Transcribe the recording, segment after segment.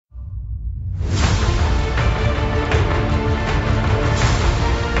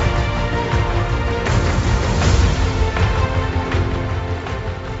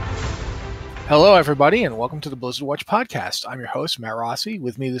Hello, everybody, and welcome to the Blizzard Watch podcast. I'm your host, Matt Rossi.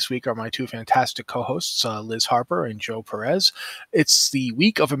 With me this week are my two fantastic co-hosts, Liz Harper and Joe Perez. It's the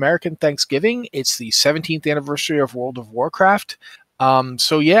week of American Thanksgiving. It's the 17th anniversary of World of Warcraft.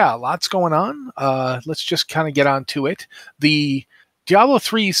 So yeah, lots going on. Let's just kind of get on to it. The Diablo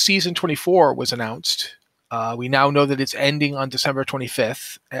 3 Season 24 was announced. We now know that it's ending on December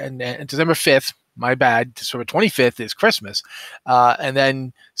 25th, and December 5th, my bad, December 25th is Christmas. And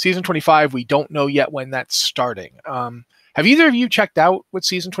then Season 25, we don't know yet when that's starting. Have either of you checked out what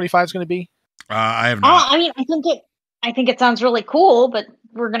Season 25 is going to be? I have not. I think it sounds really cool, but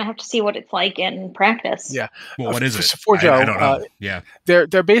we're going to have to see what it's like in practice. Yeah. Well, what is it? For Joe, I don't know. Yeah.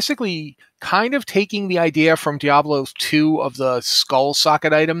 They're basically kind of taking the idea from Diablo 2 of the skull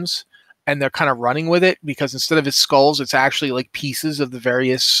socket items, and they're kind of running with it, because instead of its skulls, it's actually like pieces of the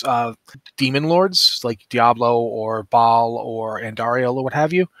various demon lords, like Diablo or Baal or Andariel or what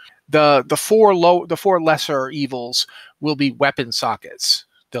have you. The four lesser evils will be weapon sockets.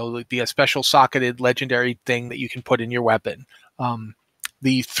 They'll be a special socketed legendary thing that you can put in your weapon.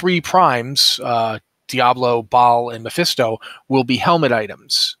 The three primes, Diablo, Baal, and Mephisto, will be helmet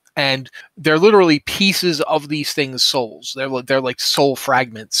items. And they're literally pieces of these things' souls. They're like soul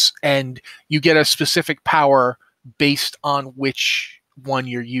fragments, and you get a specific power based on which one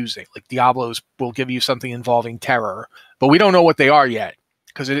you're using. Like Diablo's will give you something involving terror, but we don't know what they are yet,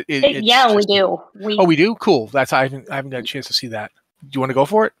 because we do. We do. Cool. I haven't got a chance to see that. Do you want to go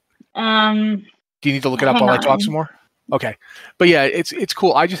for it? Do you need to look it up while I talk some more? Okay. But yeah, it's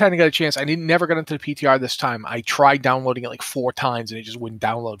cool. I just hadn't got a chance. I never got into the PTR this time. I tried downloading it like 4 times and it just wouldn't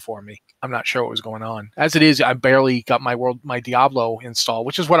download for me. I'm not sure what was going on. As it is, I barely got my Diablo install,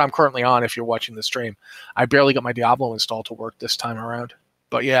 which is what I'm currently on if you're watching the stream. I barely got my Diablo install to work this time around.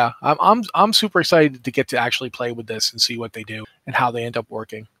 But yeah, I'm super excited to get to actually play with this and see what they do and how they end up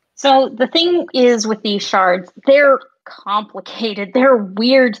working. So the thing is with these shards, they're complicated. They're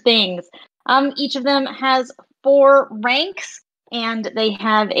weird things. Each of them has 4 ranks, and they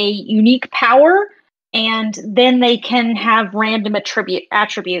have a unique power, and then they can have random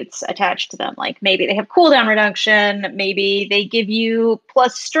attributes attached to them. Like maybe they have cooldown reduction, maybe they give you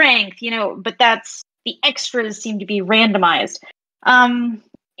plus strength, but that's the extras seem to be randomized. And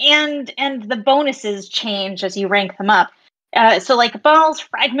the bonuses change as you rank them up. So like Baal's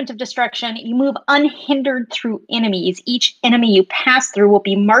Fragment of Destruction, you move unhindered through enemies. Each enemy you pass through will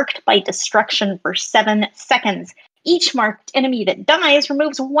be marked by destruction for 7 seconds. Each marked enemy that dies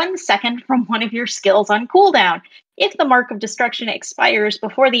removes 1 second from one of your skills on cooldown. If the mark of destruction expires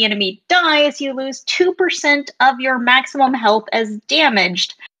before the enemy dies, you lose 2% of your maximum health as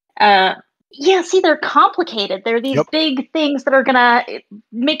damaged. See, they're complicated. They're these big things that are going to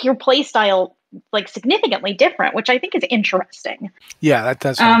make your playstyle like significantly different, which I think is interesting. Yeah, that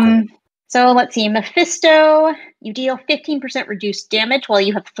does sound cool. So let's see. Mephisto, you deal 15% reduced damage while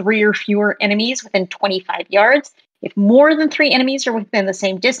you have 3 or fewer enemies within 25 yards. If more than 3 enemies are within the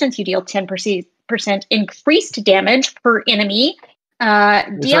same distance, you deal 10% increased damage per enemy.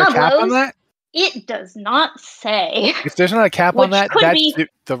 Is there a cap on that? It does not say. If there's not a cap on that, that's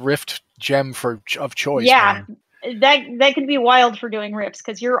the Rift gem of choice. Yeah. Man. That could be wild for doing rifts,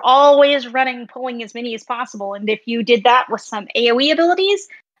 because you're always pulling as many as possible. And if you did that with some AoE abilities,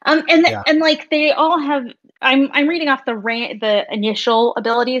 and like they all have, I'm reading off the initial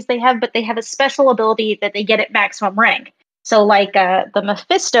abilities they have, but they have a special ability that they get at maximum rank. So like the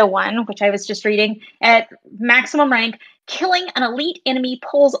Mephisto one, which I was just reading, at maximum rank, killing an elite enemy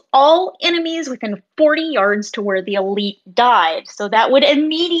pulls all enemies within 40 yards to where the elite died. So that would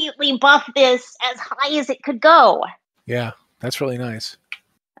immediately buff this as high as it could go. Yeah, that's really nice.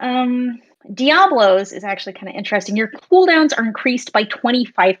 Diablo's is actually kind of interesting. Your cooldowns are increased by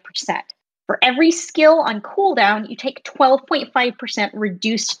 25%. For every skill on cooldown, you take 12.5%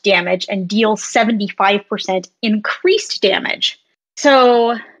 reduced damage and deal 75% increased damage.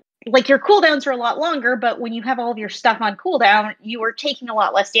 So, like, your cooldowns are a lot longer, but when you have all of your stuff on cooldown, you are taking a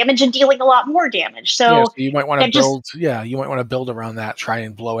lot less damage and dealing a lot more damage. So you might want to build. You might want to build around that. Try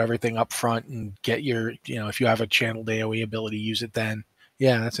and blow everything up front and get your, if you have a channeled AoE ability, use it then.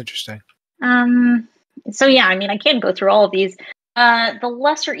 Yeah, that's interesting. So yeah, I mean, I can go through all of these. The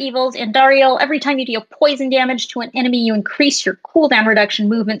lesser evils, Andariel, every time you deal poison damage to an enemy, you increase your cooldown reduction,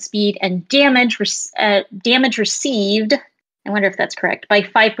 movement speed, and damage received. I wonder if that's correct. By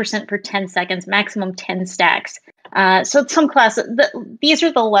 5% for 10 seconds, maximum 10 stacks. So some classes, these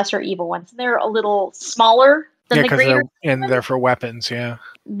are the lesser evil ones. They're a little smaller than the greater. And they're for weapons, yeah.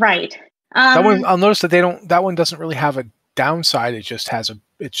 Right. That one, I'll notice that that one doesn't really have a downside. It's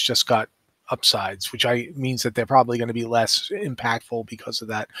just got upsides, which means that they're probably going to be less impactful because of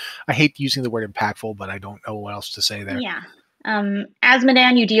that. I hate using the word impactful, but I don't know what else to say there. Yeah.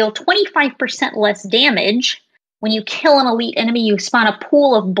 Asmodan, you deal 25% less damage. When you kill an elite enemy, you spawn a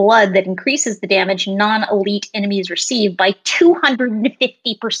pool of blood that increases the damage non-elite enemies receive by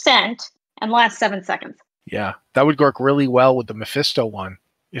 250% and lasts 7 seconds. Yeah, that would work really well with the Mephisto one,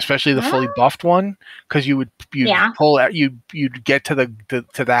 especially the fully buffed one, because you'd pull out, you'd get to the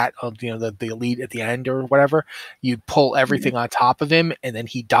elite at the end or whatever. You'd pull everything on top of him, and then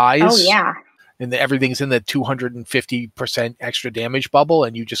he dies. Oh yeah. And everything's in the 250% extra damage bubble,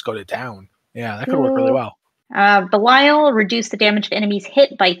 and you just go to town. Yeah, that could work really well. Belial, reduce the damage of enemies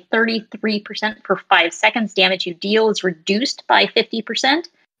hit by 33% for 5 seconds. Damage you deal is reduced by 50%.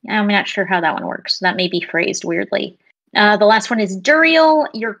 I'm not sure how that one works. That may be phrased weirdly. The last one is Duriel.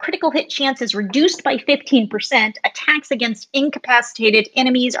 Your critical hit chance is reduced by 15%. Attacks against incapacitated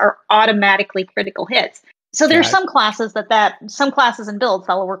enemies are automatically critical hits. So there's some classes some classes and builds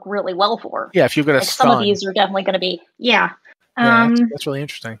that will work really well for. Yeah, if you've got a stun. Some of these are definitely going to be, that's really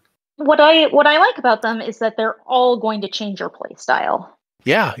interesting. What I like about them is that they're all going to change your play style.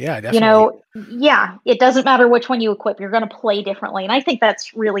 Yeah, definitely. It doesn't matter which one you equip, you're going to play differently. And I think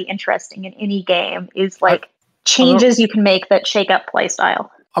that's really interesting in any game is like changes you can make that shake up play style.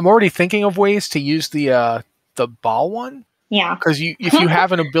 I'm already thinking of ways to use the ball one. Yeah. Because if you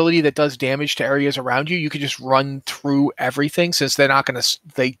have an ability that does damage to areas around you, you can just run through everything since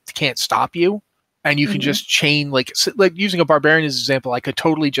they can't stop you. And you can just chain, like using a barbarian as an example, I could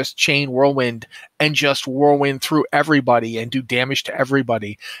totally just chain whirlwind and just whirlwind through everybody and do damage to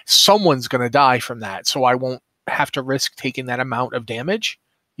everybody. Someone's going to die from that. So I won't have to risk taking that amount of damage.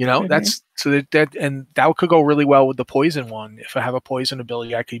 That could go really well with the poison one. If I have a poison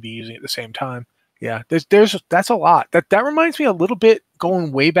ability, I could be using it at the same time. Yeah, that's a lot. That reminds me a little bit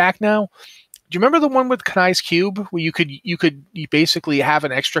going way back now. Do you remember the one with Kanai's Cube where you basically have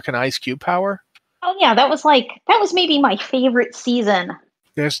an extra Kanai's Cube power? Oh yeah, that was maybe my favorite season.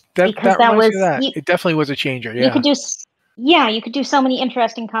 It definitely was a changer. Yeah. You could do so many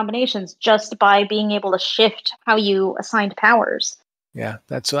interesting combinations just by being able to shift how you assigned powers. Yeah,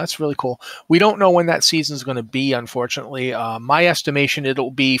 that's really cool. We don't know when that season's going to be, unfortunately. My estimation,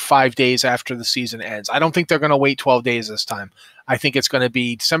 it'll be 5 days after the season ends. I don't think they're going to wait 12 days this time. I think it's going to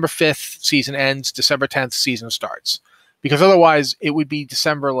be December 5th, season ends, December 10th, season starts. Because otherwise, it would be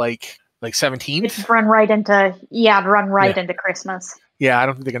December like 17th. It'd run right into Christmas. Yeah, I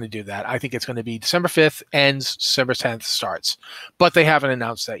don't think they're going to do that. I think it's going to be December 5th, ends, December 10th, starts. But they haven't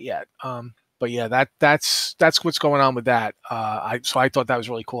announced that yet. But yeah, that's what's going on with that. So I thought that was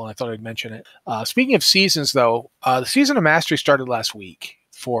really cool, and I thought I'd mention it. Speaking of seasons, though, the season of Mastery started last week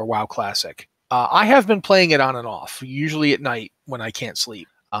for WoW Classic. I have been playing it on and off, usually at night when I can't sleep.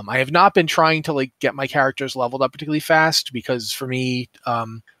 I have not been trying to get my characters leveled up particularly fast because for me,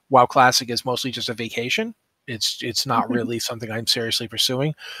 WoW Classic is mostly just a vacation. It's not really something I'm seriously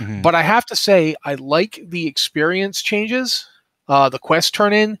pursuing. Mm-hmm. But I have to say, I like the experience changes. The quest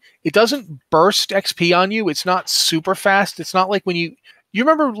turn in, it doesn't burst XP on you. It's not super fast. It's not like when you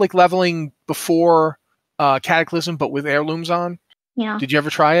remember leveling before Cataclysm, but with heirlooms on. Yeah. Did you ever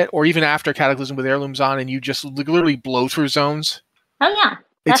try it? Or even after Cataclysm with heirlooms on and you just literally blow through zones? Oh yeah.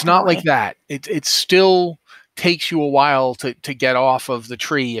 It's not like that. It still takes you a while to get off of the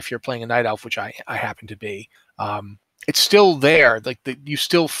tree if you're playing a night elf, which I happen to be. It's still there. You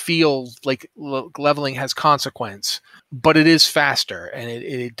still feel like leveling has consequence, but it is faster and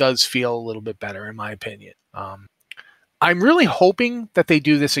it does feel a little bit better in my opinion. I'm really hoping that they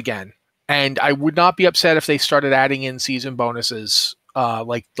do this again, and I would not be upset if they started adding in season bonuses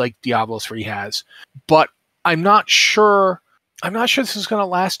like Diablo 3 has. But I'm not sure this is going to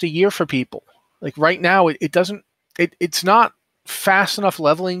last a year for people. Like right now, it's not fast enough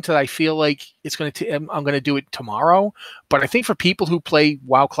leveling that I feel like I'm going to do it tomorrow. But I think for people who play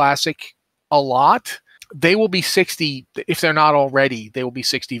WoW Classic a lot, they will be 60. If they're not already, they will be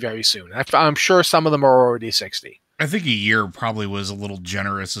 60 very soon. I'm sure some of them are already 60. I think a year probably was a little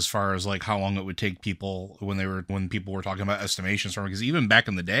generous as far as how long it would take people when people were talking about estimations from, because even back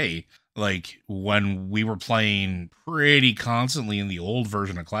in the day, when we were playing pretty constantly in the old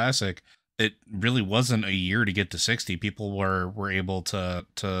version of Classic, it really wasn't a year to get to 60. People were able to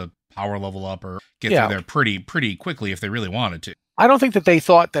power level up or get through there pretty quickly if they really wanted to. I don't think that they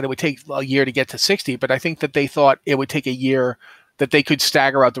thought that it would take a year to get to 60, but I think that they thought it would take a year, that they could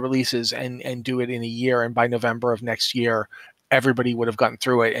stagger out the releases and do it in a year, and by November of next year everybody would have gotten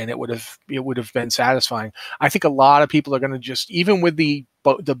through it and it would have been satisfying. I think a lot of people are going to just, even with the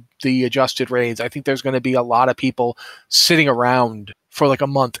adjusted raids, I think there's going to be a lot of people sitting around for like a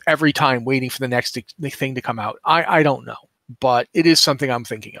month every time waiting for the next thing to come out. I don't know, but it is something I'm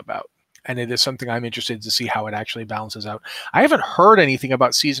thinking about. And it is something I'm interested to see how it actually balances out. I haven't heard anything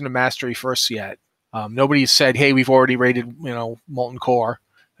about Season of Mastery first yet. Nobody said, hey, we've already rated, Molten Core.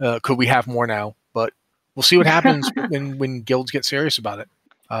 Could we have more now? But we'll see what happens when guilds get serious about it.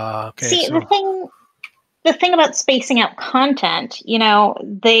 The thing about spacing out content,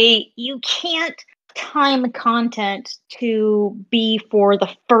 you can't time content to be for the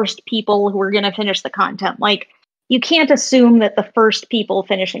first people who are going to finish the content. Like, you can't assume that the first people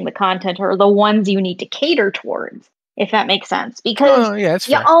finishing the content are the ones you need to cater towards, if that makes sense. Because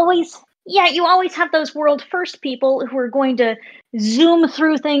you always have those world first people who are going to zoom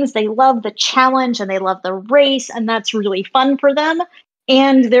through things. They love the challenge and they love the race, and that's really fun for them.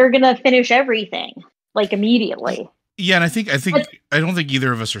 And they're going to finish everything like immediately. Yeah, and I don't think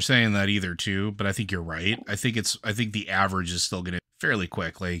either of us are saying that either, too. But I think you're right. I think the average is still going to be fairly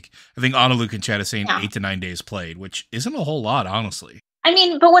quick. Like, I think Analuke in chat is saying 8 to 9 days played, which isn't a whole lot, honestly. I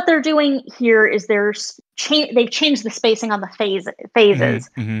mean, but what they're doing here is they've changed the spacing on the phases,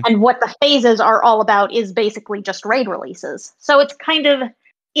 and what the phases are all about is basically just raid releases. So it's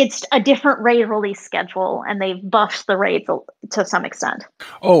a different raid release schedule, and they've buffed the raids to some extent.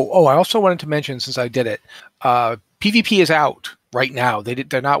 Oh! I also wanted to mention, since I did it, PvP is out right now.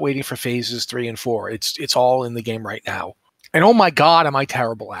 They're not waiting for phases 3 and 4. It's all in the game right now. And oh my God, am I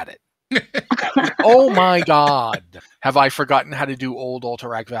terrible at it? Oh my God, have I forgotten how to do old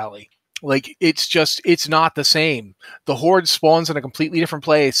Alterac Valley? Like, it's not the same. The horde spawns in a completely different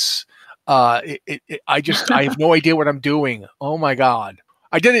place. I have no idea what I'm doing. Oh my God.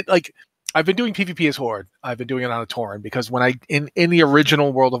 I did it, like, I've been doing PvP as horde. I've been doing it on a Tauren because when in the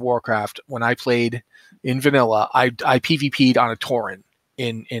original World of Warcraft, when I played in vanilla, I PvP'd on a Tauren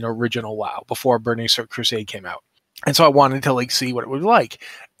in original WoW before Burning Crusade came out. And so I wanted to see what it would be like.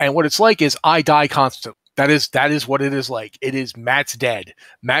 And what it's like is I die constantly. That is what it is like. It is Matt's dead.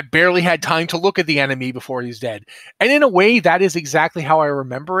 Matt barely had time to look at the enemy before he's dead. And in a way, that is exactly how I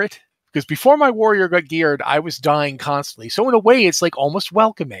remember it. Because before my warrior got geared, I was dying constantly. So in a way, it's like almost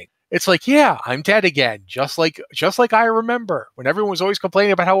welcoming. It's like, yeah, I'm dead again. Just like I remember when everyone was always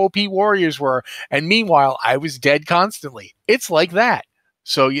complaining about how OP warriors were. And meanwhile, I was dead constantly. It's like that.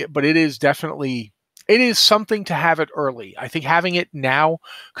 So yeah, but it is definitely... It is something to have it early. I think having it now,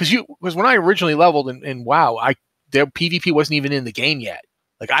 because when I originally leveled in WoW, their PvP wasn't even in the game yet.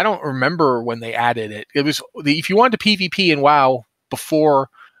 Like, I don't remember when they added it. It was if you wanted to PvP in WoW before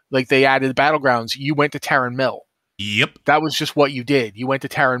they added Battlegrounds, you went to Terran Mill. Yep, that was just what you did. You went to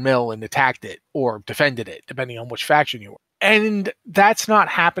Terran Mill and attacked it or defended it, depending on which faction you were. And that's not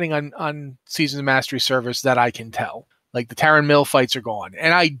happening on Seasons of Mastery servers that I can tell. Like, the Terran Mill fights are gone,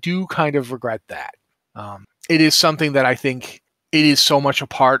 and I do kind of regret that. It is something that I think it is so much a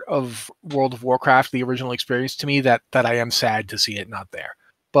part of World of Warcraft, the original experience to me, that I am sad to see it not there.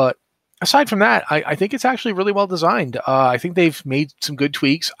 But aside from that, I think it's actually really well designed. I think they've made some good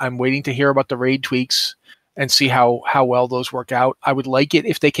tweaks. I'm waiting to hear about the raid tweaks and see how well those work out. I would like it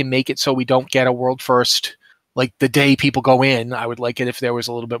if they can make it so we don't get a world first, like the day people go in. I would like it if there was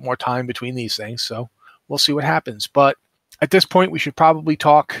a little bit more time between these things. So we'll see what happens. But at this point, we should probably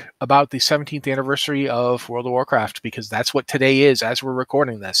talk about the 17th anniversary of World of Warcraft, because that's what today is as we're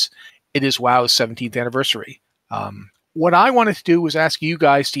recording this. It is WoW's 17th anniversary. What I wanted to do was ask you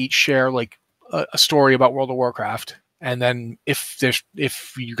guys to each share a story about World of Warcraft. And then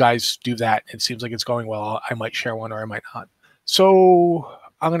if you guys do that, it seems like it's going well, I might share one or I might not. So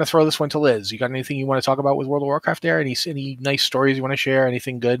I'm going to throw this one to Liz. You got anything you want to talk about with World of Warcraft there? Any nice stories you want to share?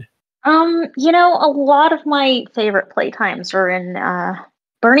 Anything good? A lot of my favorite playtimes are in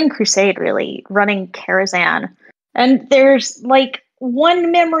Burning Crusade, really, running Karazhan. And there's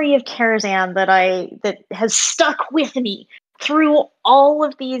one memory of Karazhan that has stuck with me through all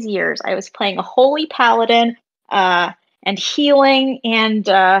of these years. I was playing a holy paladin and healing, and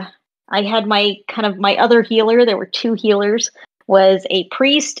I had my other healer. There were two healers. Was a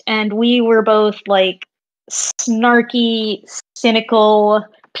priest, and we were both snarky, cynical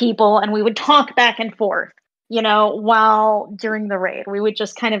people, and we would talk back and forth, while during the raid. We would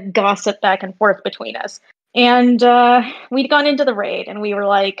just kind of gossip back and forth between us. And we'd gone into the raid, and we were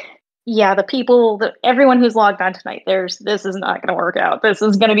like, yeah, everyone who's logged on tonight, this is not going to work out. This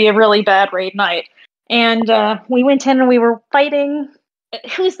is going to be a really bad raid night. And we went in and we were fighting,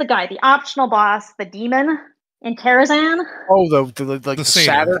 who's the guy? The optional boss, the demon in Karazhan? Oh, the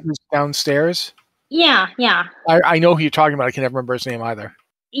satyr who's downstairs? Yeah. I know who you're talking about. I can never remember his name either.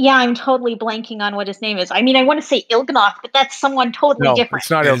 Yeah, I'm totally blanking on what his name is. I mean, I want to say Ilgnoth, but that's someone totally different.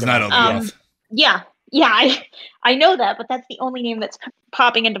 It's not Ilgnoth. Yeah, Yeah, I know that, but that's the only name that's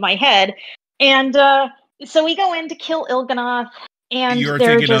popping into my head. And so we go in to kill Il'gynoth, and You're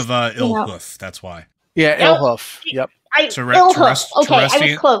they're thinking just, of Ilhoof, that's why. Yeah, Nope. Ilhoof. Yep. Ilhoof. Okay,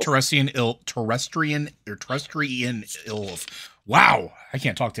 I was close. Terrestrian Ilhoof. Wow, I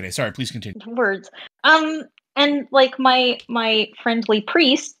can't talk today. Sorry, please continue. Words. And like my friendly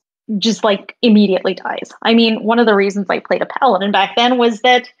priest just like immediately dies. I mean, one of the reasons I played a paladin back then was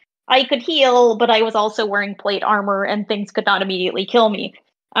that I could heal, but I was also wearing plate armor and things could not immediately kill me.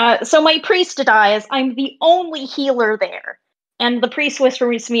 So my priest dies. I'm the only healer there. And the priest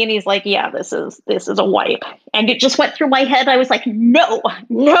whispers to me and he's like, yeah, this is a wipe. And it just went through my head. I was like, no,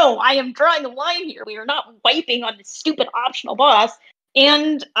 I am drawing a line here. We are not wiping on this stupid optional boss.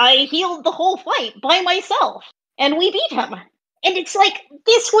 And I healed the whole fight by myself. And we beat him. And it's like,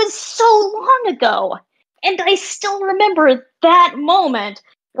 this was so long ago. And I still remember that moment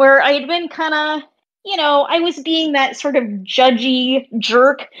where I had been kind of, I was being that sort of judgy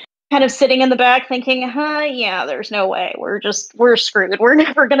jerk, kind of sitting in the back thinking, yeah, there's no way. We're screwed. We're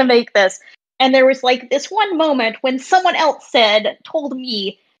never going to make this. And there was like this one moment when someone else told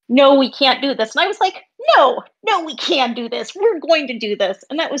me, no, we can't do this. And I was like, no, we can do this. We're going to do this.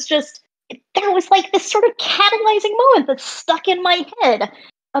 And that was like this sort of catalyzing moment that stuck in my head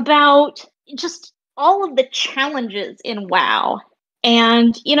about just all of the challenges in WoW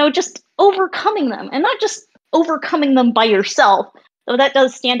and, just overcoming them, and not just overcoming them by yourself. Though that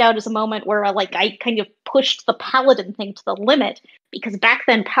does stand out as a moment where I kind of pushed the paladin thing to the limit, because back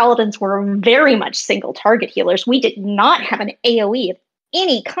then paladins were very much single target healers. We did not have an AoE of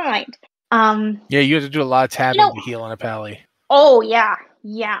any kind. Yeah, you had to do a lot of tabbing to heal on a pally. Oh yeah.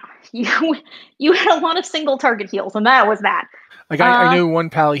 You had a lot of single target heals, and that was that. Like I knew one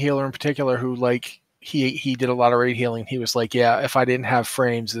pally healer in particular who he did a lot of raid healing. He was like, yeah, if I didn't have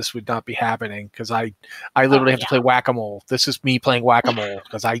frames, this would not be happening, because I literally have to play whack-a-mole. This is me playing whack-a-mole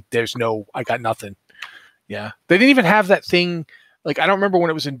because I got nothing. Yeah, they didn't even have that thing. Like, I don't remember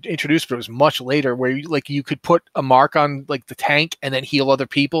when it was introduced, but it was much later, where you could put a mark on like the tank and then heal other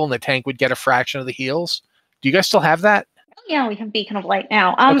people, and the tank would get a fraction of the heals. Do you guys still have that? Yeah, we have Beacon of Light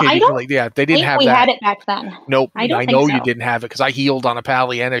now. Okay, I don't. Yeah, they didn't have that. We had it back then. Nope, I know so. You didn't have it, because I healed on a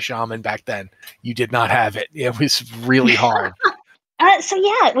pally and a shaman back then. You did not have it. It was really hard. So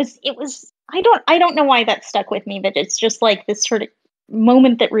yeah, it was. I don't know why that stuck with me, but it's just like this sort of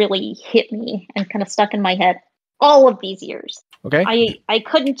moment that really hit me and kind of stuck in my head all of these years. Okay. I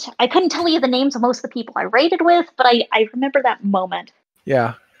couldn't tell you the names of most of the people I raided with, but I remember that moment.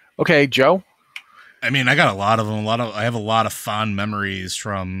 Yeah. Okay, Joe. I mean, I got a lot of them. I have a lot of fond memories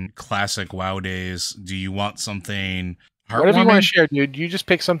from classic WoW days. Do you want something heartwarming? Whatever you want to share, dude. You just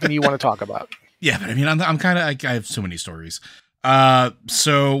pick something you want to talk about. Yeah, but I mean, I'm kind of, I have so many stories.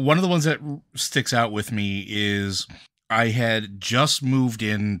 So one of the ones that sticks out with me is I had just moved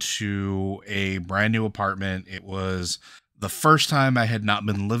into a brand new apartment. It was the first time I had not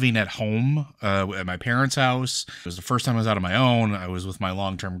been living at home at my parents' house. It was the first time I was out on my own. I was with my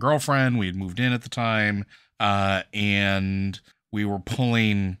long-term girlfriend. We had moved in at the time, and we were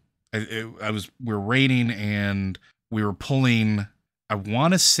pulling. We were raiding, and we were pulling. I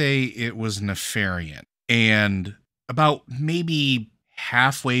want to say it was Nefarian, and about maybe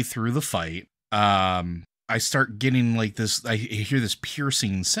halfway through the fight, I start getting like this. I hear this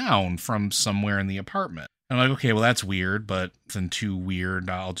piercing sound from somewhere in the apartment. I'm like, okay, well, that's weird, but nothing too weird.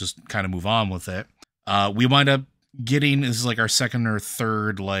 I'll just kind of move on with it. We wind up getting, this is like our second or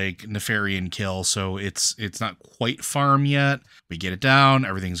third like Nefarian kill, so it's not quite farm yet. We get it down,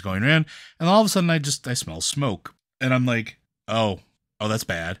 everything's going in, and all of a sudden I smell smoke, and I'm like, oh, that's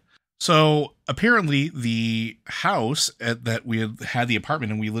bad. So apparently the house that we had the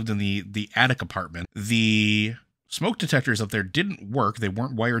apartment, and we lived in the attic apartment, the smoke detectors up there didn't work. They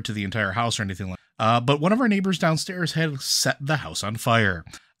weren't wired to the entire house or anything like that. But one of our neighbors downstairs had set the house on fire.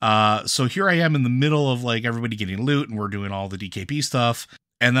 So here I am in the middle of like everybody getting loot, and we're doing all the DKP stuff.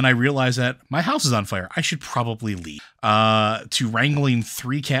 And then I realized that my house is on fire. I should probably leave. To wrangling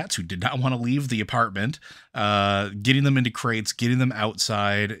 3 cats who did not want to leave the apartment, getting them into crates, getting them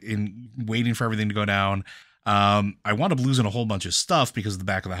outside, and waiting for everything to go down. I wound up losing a whole bunch of stuff because the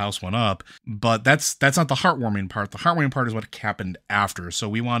back of the house went up, but that's not the heartwarming part. The heartwarming part is what happened after. So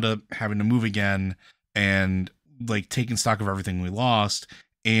we wound up having to move again and like taking stock of everything we lost.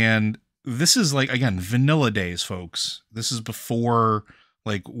 And this is like, again, vanilla days, folks. This is before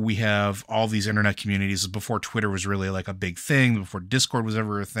like we have all these internet communities, before Twitter was really like a big thing, before Discord was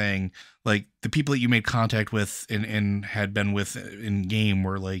ever a thing. Like the people that you made contact with and had been with in game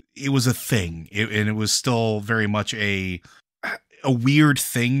were like, it was a thing. And it was still very much a weird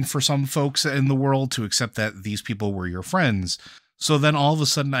thing for some folks in the world to accept that these people were your friends. So then all of a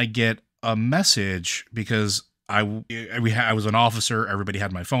sudden I get a message because I was an officer. Everybody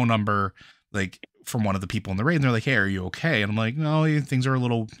had my phone number, like from one of the people in the raid. And they're like, "Hey, are you okay?" And I'm like, "No, things are a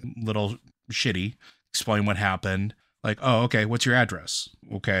little shitty." Explain what happened. Like, "Oh, okay. What's your address?"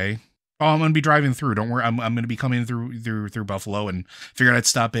 "Okay. Oh, I'm going to be driving through. Don't worry. I'm going to be coming through Buffalo and figured I'd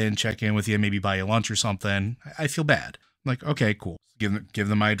stop in, check in with you, maybe buy you lunch or something. I feel bad." I'm like, "Okay, cool." Give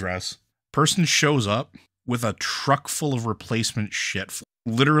them my address. Person shows up with a truck full of replacement shit.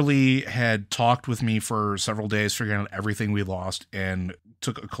 Literally had talked with me for several days, figuring out everything we lost, and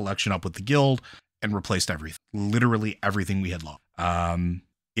took a collection up with the guild and replaced everything. Literally everything we had lost. And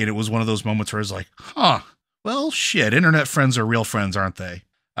it was one of those moments where I was like, "Huh, well, shit, internet friends are real friends, aren't they?"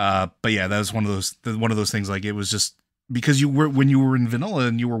 But yeah, that was one of those things. Like, it was just because when you were in vanilla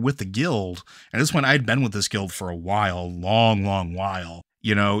and you were with the guild, and this one I'd been with this guild for a while, long while,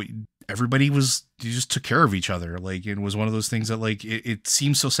 everybody just took care of each other. Like, it was one of those things that, like, it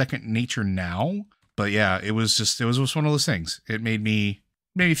seems so second nature now, but yeah, it was just one of those things. It made me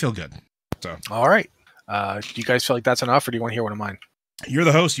feel good. So, all right. Do you guys feel like that's enough, or do you want to hear one of mine? You're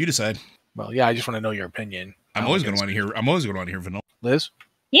the host. You decide. Well, yeah, I just want to know your opinion. I'm always going to want to hear vanilla. Liz?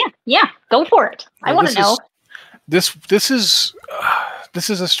 Yeah, go for it. I want to know. This is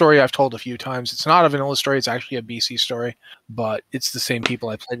a story I've told a few times. It's not a vanilla story. It's actually a BC story, but it's the same people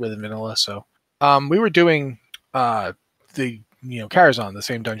I played with in vanilla. So we were doing Karazhan, the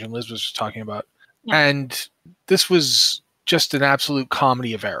same dungeon Liz was just talking about. Yeah. And this was just an absolute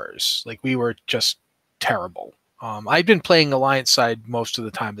comedy of errors. Like, we were just terrible. I'd been playing Alliance side most of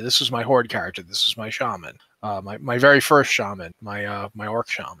the time, but this was my Horde character. This was my shaman, my very first shaman, my orc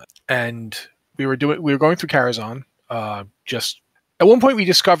shaman. And we were going through Karazhan. Just at one point, we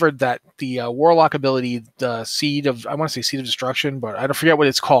discovered that the warlock ability, the seed of destruction, but I don't forget what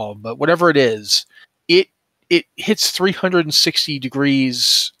it's called. But whatever it is, it hits 360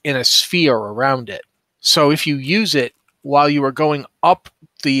 degrees in a sphere around it. So if you use it while you are going up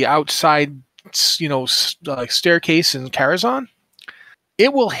the outside, staircase in Karazhan,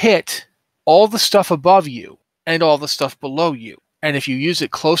 it will hit all the stuff above you and all the stuff below you. And if you use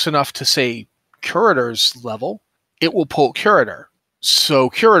it close enough to, say, Curator's level, it will pull Curator. So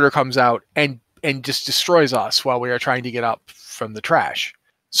Curator comes out and just destroys us while we are trying to get up from the trash.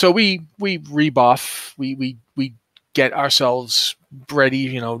 So we rebuff, we get ourselves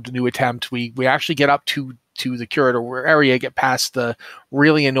ready, new attempt. We actually get up to the Curator area, get past the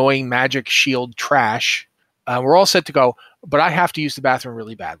really annoying magic shield trash. We're all set to go, but I have to use the bathroom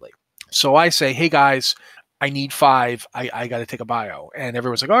really badly. So I say, "Hey guys, I need 5. I got to take a bio." And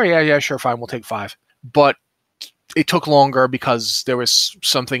everyone's like, "Oh yeah, sure, fine, we'll take 5. But it took longer because there was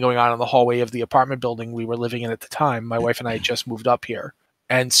something going on in the hallway of the apartment building we were living in at the time. My wife and I had just moved up here.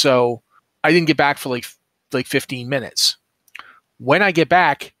 And so I didn't get back for like 15 minutes. When I get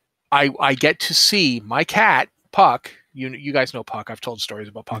back, I get to see my cat, Puck. You guys know Puck. I've told stories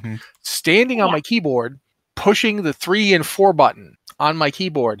about Puck. Mm-hmm. Standing on my keyboard, pushing the 3 and 4 button on my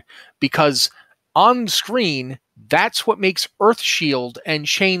keyboard, because on screen, that's what makes Earth Shield and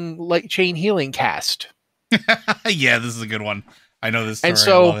Chain Healing cast. Yeah, this is a good one. I know this story. And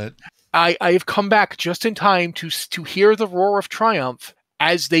so I love it. I've come back just in time to hear the roar of triumph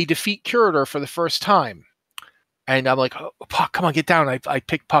as they defeat Curator for the first time. And I'm like, "Oh, Puck, come on, get down." I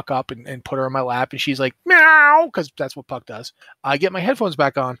pick Puck up and put her in my lap, and she's like, "Meow," because that's what Puck does. I get my headphones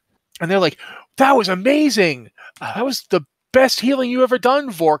back on, and they're like, "That was amazing. That was the best healing you ever done,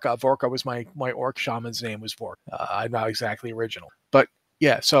 Vorka." Vorka was my orc shaman's name, was Vorka. I'm not exactly original. But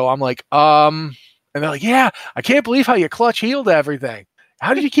yeah, so I'm like, and they're like, "Yeah, I can't believe how you clutch healed everything.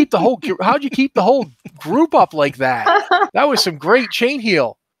 How did you keep the whole group up like that? That was some great chain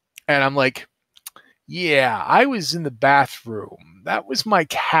heal." And I'm like, "Yeah, I was in the bathroom. That was my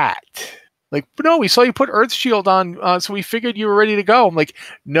cat." Like, "No, we saw you put Earth Shield on, so we figured you were ready to go." I'm like,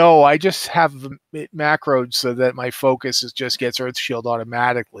 "No, I just have it macroed so that my focus just gets Earth Shield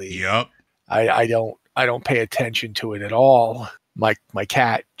automatically." Yep. I don't pay attention to it at all. My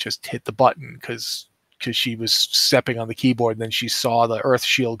cat just hit the button because she was stepping on the keyboard, and then she saw the Earth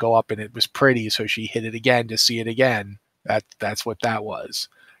Shield go up, and it was pretty, so she hit it again to see it again. That's what that was.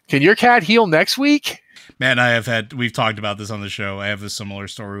 Can your cat heal next week? Man, we've talked about this on the show. I have a similar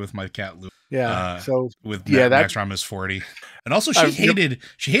story with my cat Luke. Yeah. Max Ramus 40. And also she hated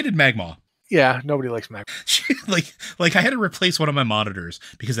Magmaw. Yeah, nobody likes Magmaw. She, like I had to replace one of my monitors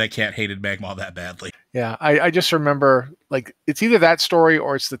because that cat hated Magmaw that badly. Yeah, I just remember, like, it's either that story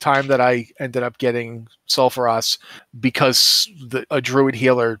or it's the time that I ended up getting Sulfuros because a druid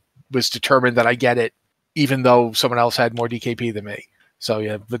healer was determined that I get it even though someone else had more DKP than me. So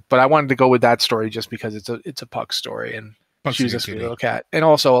yeah, but I wanted to go with that story just because it's a Puck story, and Puck's she a was good a sweet kitty. little cat. And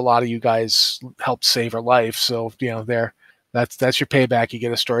also, a lot of you guys helped save her life, so that's your payback. You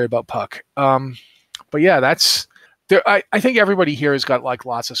get a story about Puck. But yeah, that's there. I think everybody here has got like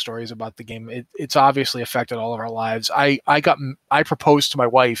lots of stories about the game. It's obviously affected all of our lives. I proposed to my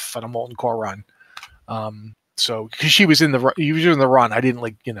wife on a Molten Core run. So because she was in the run, I didn't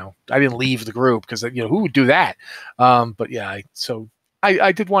I didn't leave the group because who would do that? But yeah,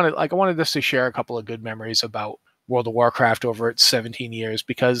 I did want to I wanted us to share a couple of good memories about World of Warcraft over its 17 years,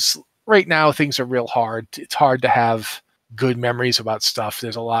 because right now things are real hard. It's hard to have good memories about stuff.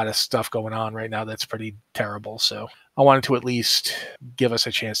 There's a lot of stuff going on right now that's pretty terrible. So I wanted to at least give us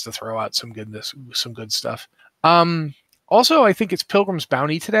a chance to throw out some good stuff. Also, I think it's Pilgrim's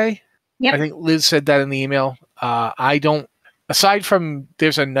Bounty today. Yep. I think Liz said that in the email. I don't. Aside from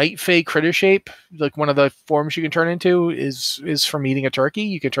there's a Night Fae critter shape, like one of the forms you can turn into is from eating a turkey.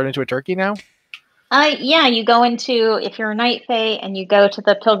 You can turn into a turkey now. Yeah, you go into, if you're a Night Fae and you go to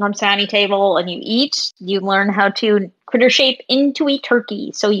the Pilgrim's Bounty table and you eat, you learn how to critter shape into a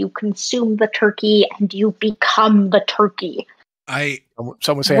turkey. So you consume the turkey and you become the turkey.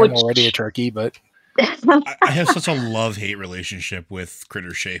 Some would say I'm already a turkey, but I have such a love-hate relationship with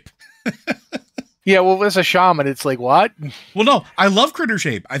critter shape. Yeah, well, as a shaman, it's like, what? Well, no, I love critter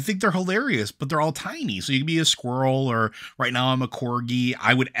shape. I think they're hilarious, but they're all tiny. So you can be a squirrel, or right now I'm a corgi.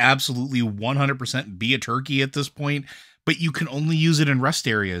 I would absolutely 100% be a turkey at this point, but you can only use it in rest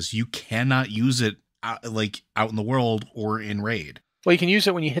areas. You cannot use it out in the world or in raid. Well, you can use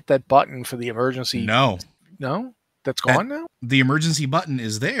it when you hit that button for the emergency. No, that's gone now. The emergency button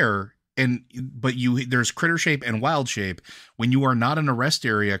is there. But there's critter shape and wild shape. When you are not in a rest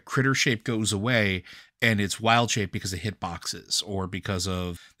area, critter shape goes away, and it's wild shape because of hitboxes or because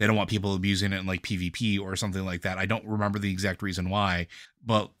of they don't want people abusing it in like PvP or something like that. I don't remember the exact reason why,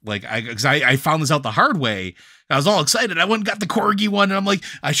 but like I found this out the hard way. I was all excited. I went and got the corgi one, and I'm like,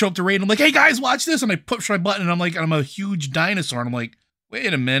 I show up to raid, and I'm like, hey guys, watch this, and I push my button, and I'm like, I'm a huge dinosaur, and I'm like,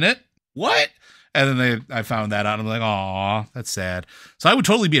 wait a minute, what? And then I found that out, and I'm like, aw, that's sad. So I would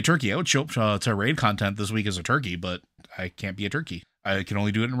totally be a turkey. I would show up to raid content this week as a turkey, but I can't be a turkey. I can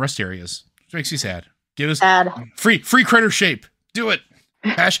only do it in rest areas. Which makes me sad. Give us free critter shape. Do it.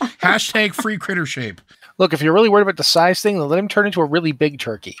 Hashtag free critter shape. Look, if you're really worried about the size thing, then let him turn into a really big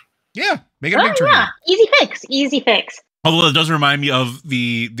turkey. Yeah, make it a big turkey. Yeah, easy fix. Although it does remind me of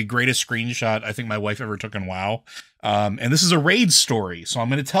the greatest screenshot I think my wife ever took in WoW. And this is a raid story, so I'm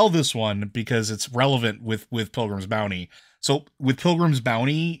going to tell this one because it's relevant with Pilgrim's Bounty. So with Pilgrim's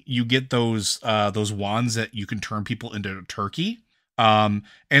Bounty, you get those wands that you can turn people into a turkey. And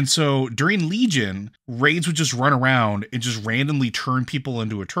so during Legion, raids would just run around and just randomly turn people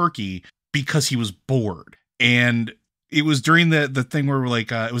into a turkey because he was bored. And it was during the thing where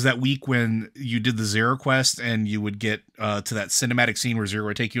it was that week when you did the Zero quest and you would get to that cinematic scene where Zero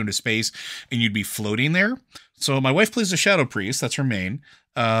would take you into space and you'd be floating there. So my wife plays a Shadow Priest. That's her main.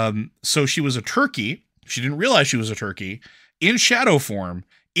 So she was a turkey. She didn't realize she was a turkey in shadow form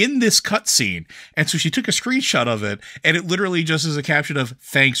in this cutscene. And so she took a screenshot of it, and it literally just is a caption of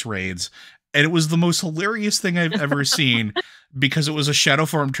 "Thanks, raids." And it was the most hilarious thing I've ever seen because it was a shadow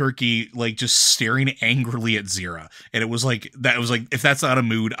form turkey, like just staring angrily at Zira. And it was like, if that's not a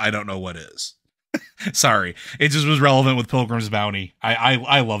mood, I don't know what is. Sorry. It just was relevant with Pilgrim's Bounty.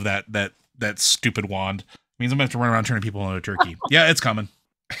 I love that stupid wand. It means I'm going to have to run around turning people into a turkey. Yeah, it's coming.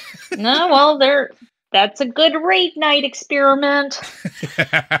 No, well, that's a good raid night experiment.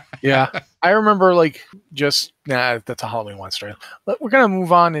 Yeah. I remember that's a Halloween one story. We're going to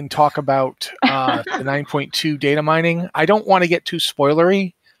move on and talk about the 9.2 data mining. I don't want to get too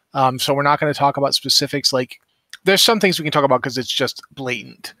spoilery, so we're not going to talk about specifics. There's some things we can talk about because it's just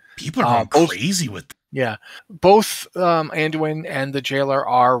blatant. People are going crazy with them. Yeah. Both Anduin and the Jailer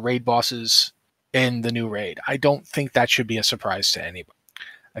are raid bosses in the new raid. I don't think that should be a surprise to anybody.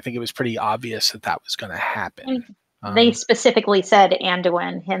 I think it was pretty obvious that was going to happen. They specifically said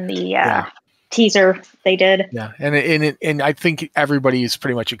Anduin in the teaser they did. Yeah, and I think everybody is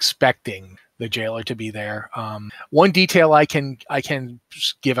pretty much expecting the Jailer to be there. One detail I can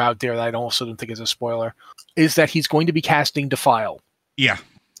give out there that I also don't think is a spoiler is that he's going to be casting Defile. Yeah.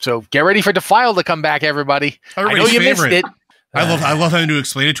 So get ready for Defile to come back, everybody. Everybody's I know you favorite. missed it. I love having to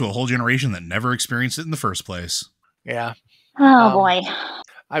explain it to a whole generation that never experienced it in the first place. Yeah. Oh boy.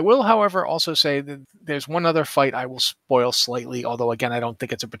 I will, however, also say that there's one other fight I will spoil slightly, although, again, I don't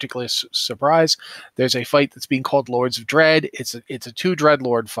think it's a particular surprise. There's a fight that's being called Lords of Dread. It's a 2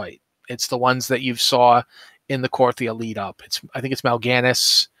 Dreadlord fight. It's the ones that you saw in the Korthia lead up. I think it's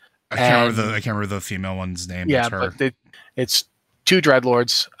Mal'Ganis I can't remember the female one's name. Yeah, but it's her. but it's 2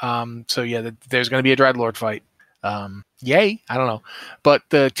 Dreadlords. So yeah, there's going to be a Dreadlord fight. Yay! I don't know, but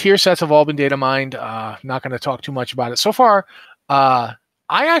the tier sets have all been data mined. Not going to talk too much about it so far. I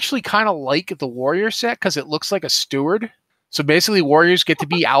actually kind of like the warrior set because it looks like a steward. So basically, warriors get to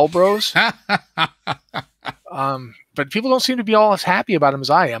be Owlbros. But people don't seem to be all as happy about him as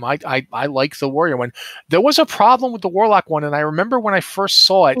I am. I like the warrior one. There was a problem with the warlock one, and I remember when I first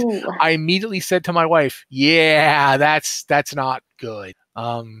saw it, I immediately said to my wife, "Yeah, that's not good."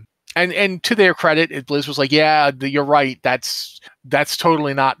 And to their credit, Blizz was like, "Yeah, you're right. That's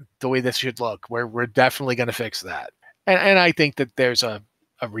totally not the way this should look. We're definitely going to fix that." And I think that there's a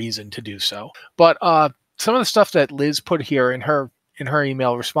reason to do so. But some of the stuff that Liz put here in her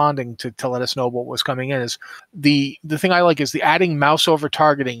email responding to let us know what was coming in is the thing I like is the adding mouse over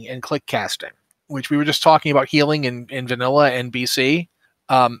targeting and click casting, which we were just talking about healing in vanilla and BC.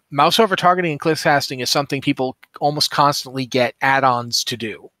 Mouse over targeting and click casting is something people almost constantly get add-ons to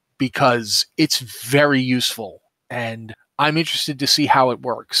do because it's very useful, and I'm interested to see how it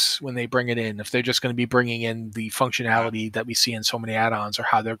works when they bring it in, if they're just going to be bringing in the functionality that we see in so many add-ons or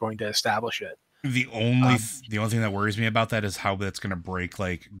how they're going to establish it. The only thing that worries me about that is how that's going to break.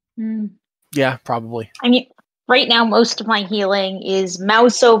 Yeah, probably. I mean, right now most of my healing is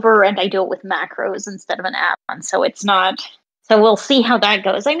mouse over, and I do it with macros instead of an add-on. So it's not. So we'll see how that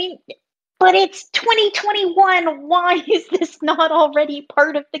goes. I mean, but it's 2021. Why is this not already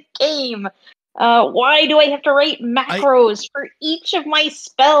part of the game? Why do I have to write macros for each of my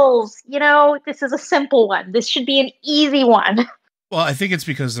spells? This is a simple one. This should be an easy one. Well, I think it's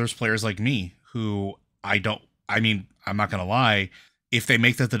because there's players like me who I'm not going to lie. If they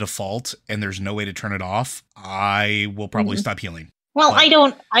make that the default and there's no way to turn it off, I will probably stop healing. Well,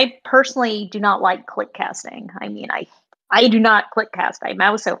 I personally do not like click casting. I mean, I do not click cast. I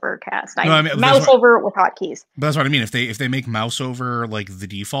mouse over cast. Mouse over with hotkeys. But that's what I mean. If they make mouse over like the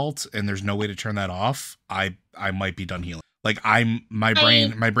default and there's no way to turn that off, I might be done healing. Like my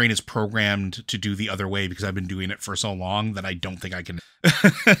brain is programmed to do the other way because I've been doing it for so long that I don't think I can.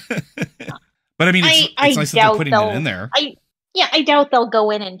 But I mean, it's nice that they're putting it in there. I doubt they'll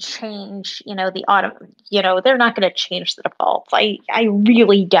go in and change, the auto. They're not going to change the defaults. I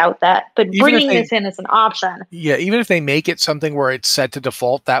really doubt that. But bringing this in as an option. Yeah, even if they make it something where it's set to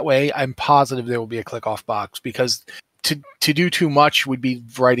default that way, I'm positive there will be a click off box because to do too much would be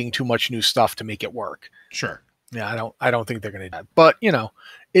writing too much new stuff to make it work. Sure. Yeah, I don't think they're going to do that. But,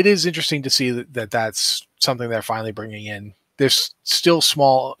 it is interesting to see that that's something they're finally bringing in. There's still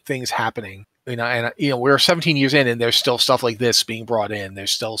small things happening, and we're 17 years in and there's still stuff like this being brought in.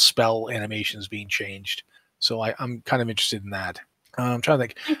 There's still spell animations being changed. So I'm kind of interested in that. I'm trying to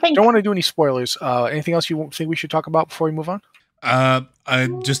think. Don't want to do any spoilers. Anything else you think we should talk about before we move on?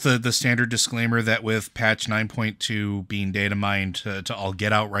 Just the standard disclaimer that with patch 9.2 being data mined to all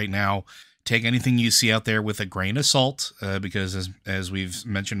get out right now, take anything you see out there with a grain of salt, because as we've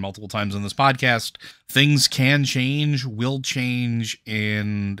mentioned multiple times on this podcast, things can change, will change,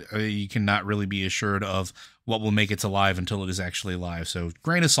 and you cannot really be assured of what will make it to live until it is actually live. So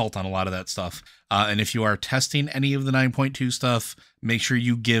grain of salt on a lot of that stuff. And if you are testing any of the 9.2 stuff, make sure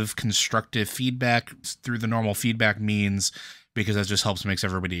you give constructive feedback through the normal feedback means, because that just helps makes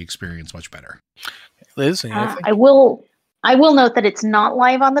everybody experience much better. Liz, I will note that it's not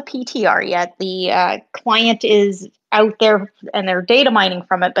live on the PTR yet. The client is out there and they're data mining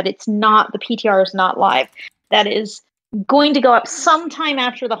from it, but it's not. The PTR is not live. That is going to go up sometime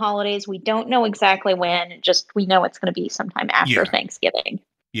after the holidays. We don't know exactly when. We know it's going to be sometime after Thanksgiving.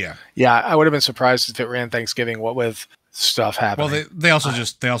 Yeah. Yeah, I would have been surprised if it ran Thanksgiving. What with stuff happening? Well, they also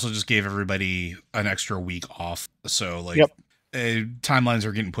just gave everybody an extra week off. So timelines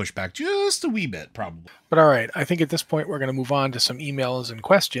are getting pushed back just a wee bit, probably. But all right, I think at this point we're going to move on to some emails and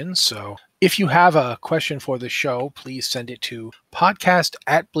questions. So if you have a question for the show, please send it to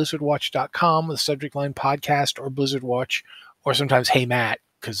podcast@blizzardwatch.com with the subject line podcast or Blizzard Watch, or sometimes Hey Matt,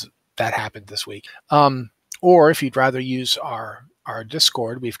 because that happened this week. Or if you'd rather use our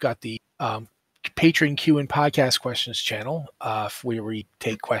Discord, we've got the Patreon Q and podcast questions channel, where we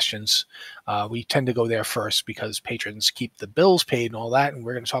take questions. We tend to go there first because patrons keep the bills paid and all that, and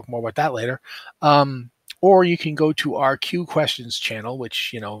we're going to talk more about that later. Or you can go to our Q questions channel,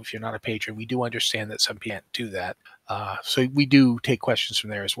 which, if you're not a patron, we do understand that some people can't do that. So we do take questions from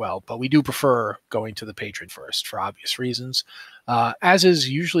there as well, but we do prefer going to the patron first for obvious reasons. As is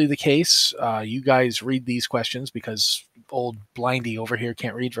usually the case, you guys read these questions because old Blindy over here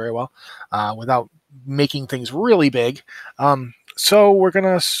can't read very well without making things really big. So I'm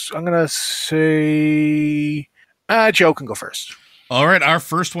gonna say Joe can go first. All right, our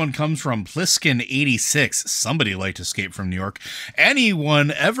first one comes from Pliskin86. Somebody liked Escape from New York.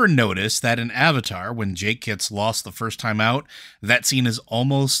 Anyone ever notice that in Avatar, when Jake gets lost the first time out, that scene is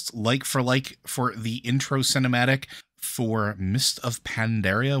almost like for the intro cinematic for Mist of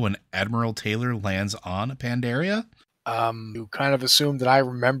Pandaria when Admiral Taylor lands on Pandaria? You kind of assume that I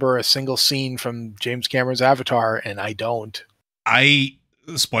remember a single scene from James Cameron's Avatar, and I don't.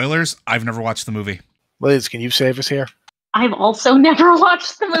 Spoilers, I've never watched the movie. Liz, can you save us here? I've also never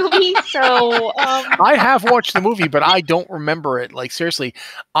watched the movie, so... I have watched the movie, but I don't remember it. Like, seriously,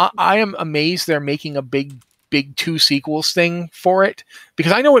 I am amazed they're making a big 2 sequels thing for it,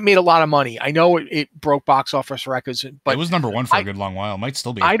 because I know it made a lot of money. I know it broke box office records, but it was number 1 for a good long while. It might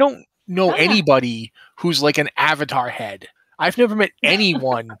still be. I don't know anybody who's like an Avatar head. I've never met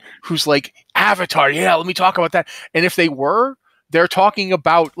anyone who's like, Avatar, yeah, let me talk about that. And if they were, they're talking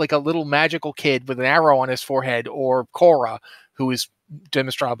about like a little magical kid with an arrow on his forehead, or Korra, who is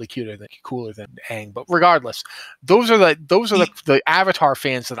demonstrably cooler than Aang. But regardless, those are the Avatar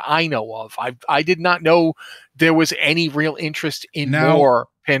fans that I know of. I did not know there was any real interest in more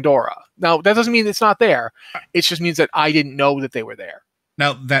Pandora. Now, that doesn't mean it's not there. It just means that I didn't know that they were there.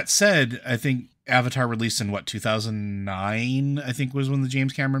 Now, that said, I think Avatar released in 2009, I think was when the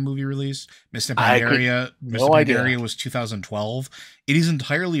James Cameron movie released. Mist of Pandaria was 2012. It is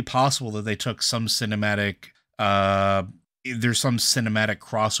entirely possible that they took some cinematic, there's some cinematic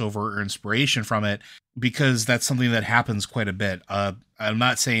crossover or inspiration from it, because that's something that happens quite a bit. I'm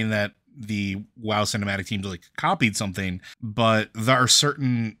not saying that the WoW cinematic team like copied something, but there are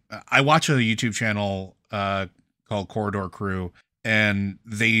certain, I watch a YouTube channel called Corridor Crew, and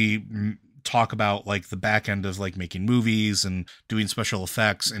they talk about like the back end of like making movies and doing special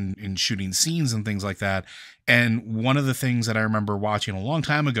effects and shooting scenes and things like that. And one of the things that I remember watching a long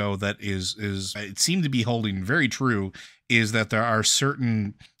time ago that is it seemed to be holding very true is that there are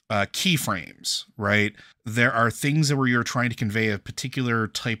certain keyframes, right? There are things where you're trying to convey a particular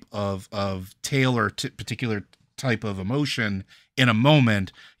type of tale or particular type of emotion in a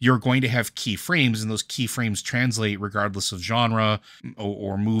moment. You're going to have keyframes, and those keyframes translate regardless of genre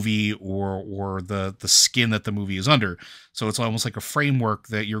or movie or the skin that the movie is under. So it's almost like a framework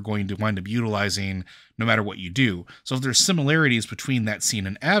that you're going to wind up utilizing no matter what you do. So if there's similarities between that scene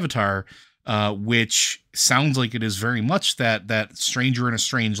and Avatar, which sounds like it is very much that Stranger in a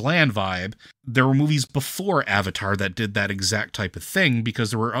Strange Land vibe. There were movies before Avatar that did that exact type of thing,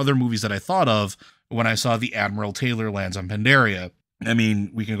 because there were other movies that I thought of when I saw the Admiral Taylor lands on Pandaria. I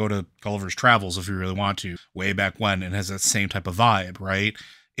mean, we can go to Gulliver's Travels if we really want to, way back when, and has that same type of vibe, right?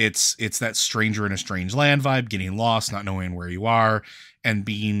 It's that Stranger in a Strange Land vibe, getting lost, not knowing where you are, and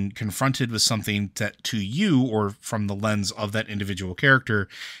being confronted with something that to you, or from the lens of that individual character,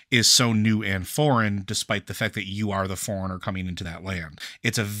 is so new and foreign, despite the fact that you are the foreigner coming into that land.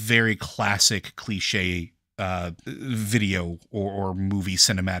 It's a very classic cliche video or movie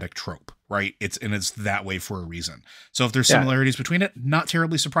cinematic trope, right? It's that way for a reason. So if there's similarities between it, not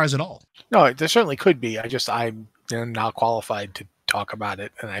terribly surprised at all. No, there certainly could be. I'm not qualified to talk about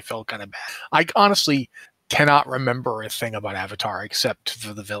it, and I felt kind of bad. I honestly cannot remember a thing about Avatar except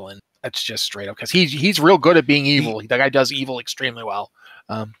for the villain. That's just straight up, because he's real good at being evil. That guy does evil extremely well.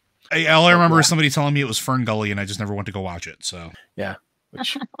 All I remember is somebody telling me it was Fern Gully, and I just never went to go watch it. So yeah.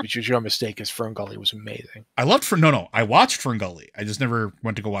 Which is your mistake, because Fern Gully was amazing. I loved I watched Fern Gully. I just never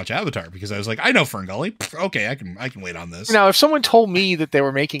went to go watch Avatar, because I was like, I know Fern Gully. Okay, I can wait on this. Now, if someone told me that they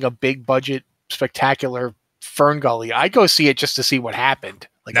were making a big budget, spectacular Fern Gully, I'd go see it just to see what happened.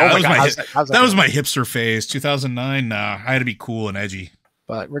 Like, that was my hipster phase, 2009. Nah, I had to be cool and edgy.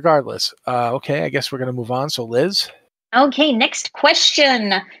 But regardless, okay, I guess we're going to move on. So, Liz? Okay, next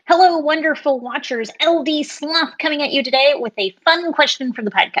question. Hello, wonderful watchers. LD Sloth coming at you today with a fun question for the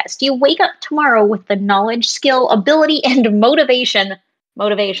podcast. You wake up tomorrow with the knowledge, skill, ability, and motivation.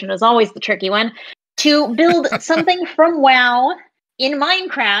 Motivation is always the tricky one. To build something from WoW in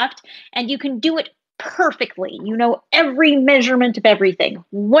Minecraft, and you can do it perfectly. You know every measurement of everything.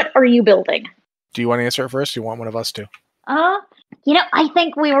 What are you building? Do you want to answer it first? Or do you want one of us to? I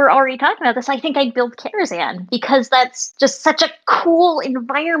think we were already talking about this. I think I'd build Karazhan, because that's just such a cool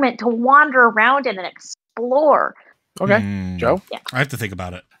environment to wander around in and explore. Okay. Joe? Yeah. I have to think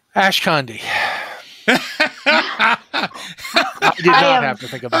about it. Ash Kandi. I did not have to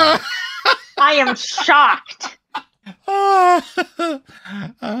think about it. I am shocked. That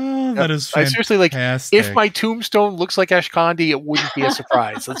is fantastic. I seriously, like, if my tombstone looks like Ash Kandi, it wouldn't be a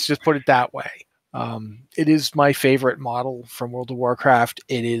surprise. Let's just put it that way. It is my favorite model from World of Warcraft.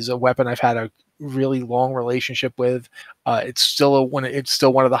 It is a weapon I've had a really long relationship with. It's still one of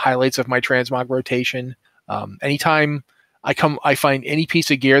the highlights of my transmog rotation. Anytime I find any piece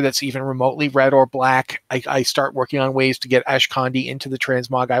of gear that's even remotely red or black. I start working on ways to get Ashkandi into the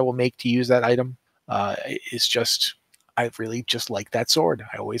transmog I will make to use that item. It's just, I really just like that sword.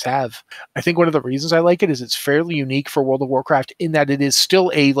 I always have. I think one of the reasons I like it is it's fairly unique for World of Warcraft in that it is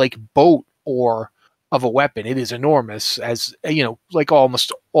still a like boat or of a weapon. It is enormous, as you know, like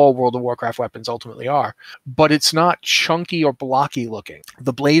almost all World of Warcraft weapons ultimately are, but it's not chunky or blocky looking.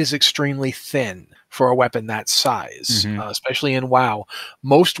 The blade is extremely thin for a weapon that size, especially in WoW.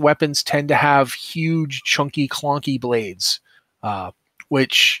 Most weapons tend to have huge, chunky, clunky blades,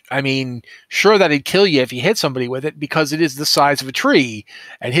 which, I mean, sure, that'd kill you if you hit somebody with it because it is the size of a tree,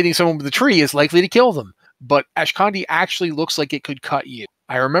 and hitting someone with a tree is likely to kill them. But Ashkandi actually looks like it could cut you.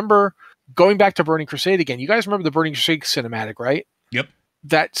 I remember going back to Burning Crusade again. You guys remember the Burning Crusade cinematic, right? Yep.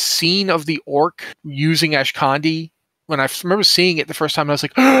 That scene of the orc using Ashkandi, when I remember seeing it the first time, I was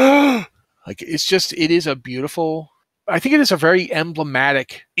like, like, it's just, it is a beautiful, I think it is a very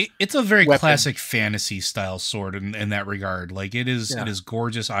emblematic. It's a very weapon. classic fantasy style sword in that regard. Like it is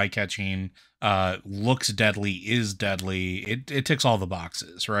gorgeous, eye catching, looks deadly, is deadly. It ticks all the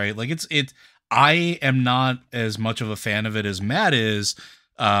boxes, right? Like I am not as much of a fan of it as Matt is.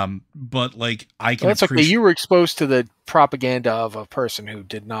 But like I can. Well, that's okay. You were exposed to the propaganda of a person who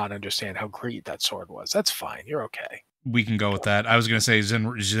did not understand how great that sword was. That's fine. You're okay. We can go with that. I was going to say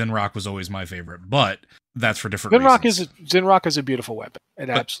Zinrock was always my favorite, but that's for different reasons. Zinrock is a beautiful weapon. It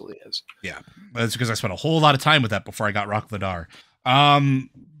absolutely is. Yeah, that's because I spent a whole lot of time with that before I got Rock Vidar.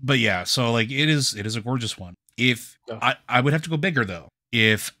 But yeah, so like it is a gorgeous one. If I would have to go bigger though.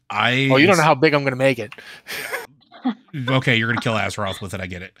 If I you don't know how big I'm going to make it. Okay, you're gonna kill Azeroth with it. I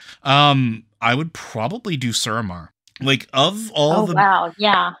get it. I would probably do Suramar. Like of all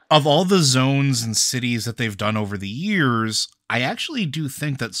of all the zones and cities that they've done over the years, I actually do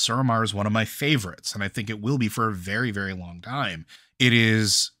think that Suramar is one of my favorites, and I think it will be for a very, very long time.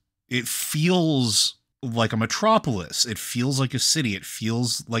 It feels like a metropolis. It feels like a city. It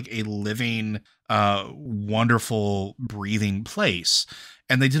feels like a living, wonderful, breathing place,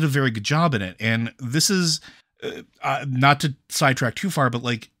 and they did a very good job in it. And this is. Not to sidetrack too far, but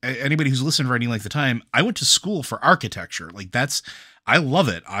like anybody who's listened for any length of time, I went to school for architecture. Like I love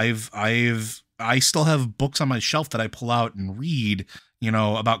it. I still have books on my shelf that I pull out and read, you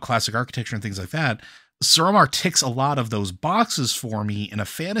know, about classic architecture and things like that. Suramar ticks a lot of those boxes for me in a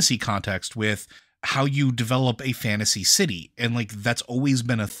fantasy context with how you develop a fantasy city. And like, that's always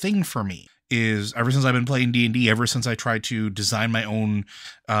been a thing for me. Is ever since I've been playing D&D, ever since I tried to design my own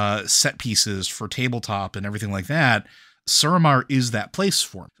set pieces for tabletop and everything like that, Suramar is that place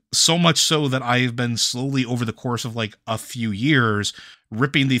for me. So much so that I've been slowly over the course of like a few years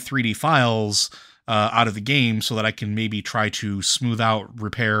ripping the 3D files out of the game so that I can maybe try to smooth out,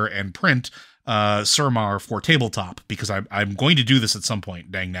 repair, and print Suramar for tabletop, because I'm going to do this at some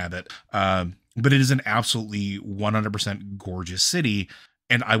point, dang nabbit. But it is an absolutely 100% gorgeous city.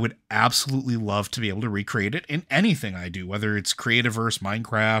 And I would absolutely love to be able to recreate it in anything I do, whether it's Creativerse,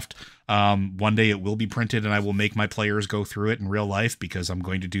 Minecraft. One day it will be printed and I will make my players go through it in real life because I'm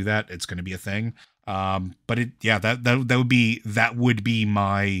going to do that. It's going to be a thing. But that would be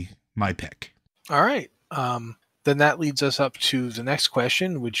my pick. All right. Then that leads us up to the next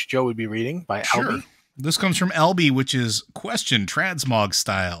question, which Joe would be reading by Albie. This comes from Albie, which is question transmog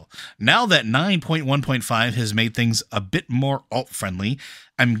style. Now that 9.1.5 has made things a bit more alt-friendly,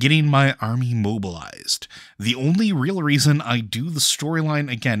 I'm getting my army mobilized. The only real reason I do the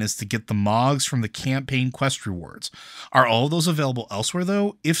storyline again is to get the mogs from the campaign quest rewards. Are all those available elsewhere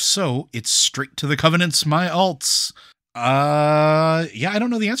though? If so, it's straight to the Covenants, my alts. Yeah, I don't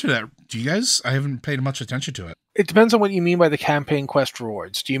know the answer to that. Do you guys? I haven't paid much attention to it. It depends on what you mean by the campaign quest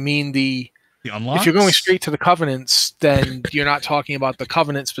rewards. Do you mean the unlocks? If you're going straight to the Covenants, then you're not talking about the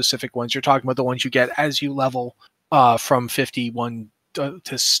Covenant specific ones. You're talking about the ones you get as you level from 51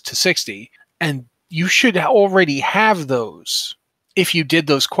 to 60. And you should already have those if you did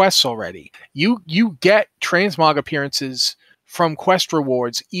those quests already. You get transmog appearances from quest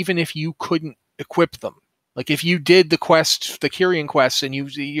rewards even if you couldn't equip them. Like if you did the quest, the Kyrian quests, and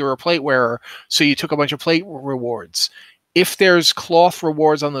you're a plate wearer, so you took a bunch of plate rewards. If there's cloth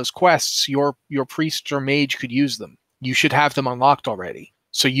rewards on those quests, your priest or mage could use them. You should have them unlocked already.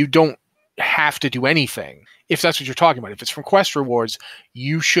 So you don't have to do anything. If that's what you're talking about. If it's from quest rewards,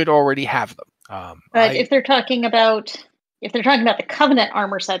 you should already have them. But if they're talking about the Covenant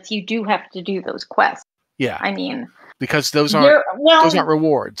armor sets, you do have to do those quests. Yeah. I mean, because those aren't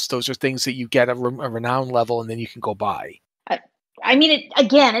rewards. Those are things that you get a renown level and then you can go buy. I mean,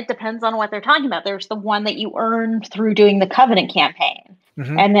 it depends on what they're talking about. There's the one that you earned through doing the Covenant campaign.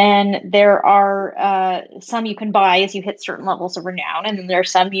 And then there are some you can buy as you hit certain levels of renown, and then there are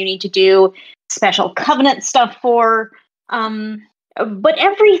some you need to do special covenant stuff for. But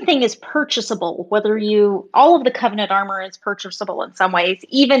everything is purchasable. All of the covenant armor is purchasable in some ways,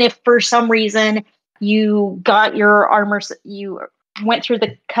 even if for some reason you got your armor, you went through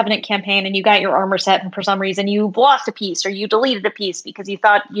the covenant campaign and you got your armor set, and for some reason you've lost a piece or you deleted a piece because you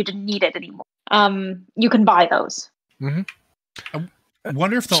thought you didn't need it anymore. You can buy those. I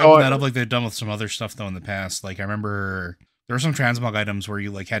wonder if they'll open that up like they've done with some other stuff though in the past. Like I remember there were some transmog items where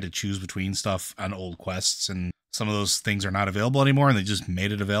you like had to choose between stuff on old quests, and some of those things are not available anymore, and they just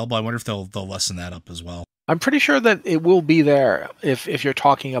made it available. I wonder if they'll lessen that up as well. I'm pretty sure that it will be there if you're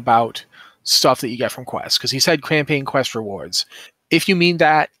talking about stuff that you get from quests, because he said campaign quest rewards. If you mean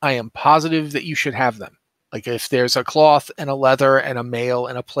that, I am positive that you should have them. Like if there's a cloth and a leather and a mail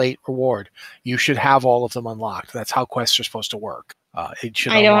and a plate reward, you should have all of them unlocked. That's how quests are supposed to work. It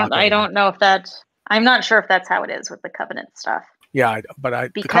should. I don't know if that. I'm not sure if that's how it is with the covenant stuff. Yeah,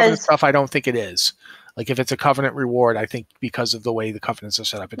 the covenant stuff, I don't think it is. Like if it's a covenant reward, I think because of the way the covenants are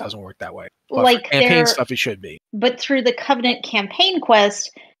set up, it doesn't work that way. But like campaign stuff, it should be. But through the covenant campaign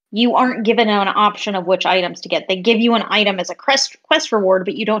quest, you aren't given an option of which items to get. They give you an item as a quest reward,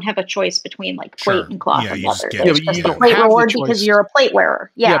 but you don't have a choice between like plate and cloth and leather. There's just a plate reward because you're a plate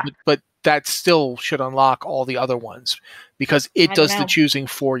wearer. Yeah, but that still should unlock all the other ones because it does the choosing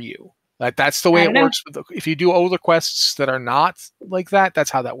for you. That's the way it works. If you do older quests that are not like that,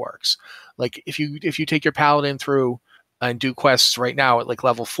 that's how that works. Like if you take your paladin through and do quests right now at like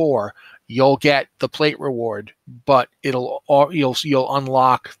level 4, you'll get the plate reward, but you'll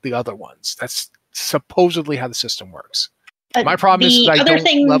unlock the other ones. That's supposedly how the system works. My problem is that I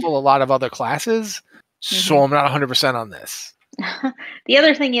don't level a lot of other classes, so I'm not 100% on this. The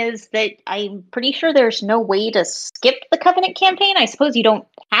other thing is that I'm pretty sure there's no way to skip the Covenant campaign. I suppose you don't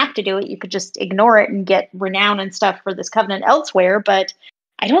have to do it. You could just ignore it and get renown and stuff for this Covenant elsewhere, but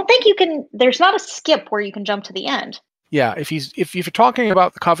I don't think you can. There's not a skip where you can jump to the end. Yeah, if you're talking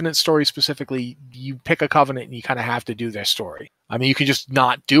about the Covenant story specifically, you pick a Covenant and you kind of have to do their story. I mean, you can just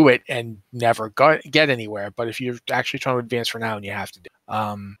not do it and never get anywhere, but if you're actually trying to advance renown, you have to do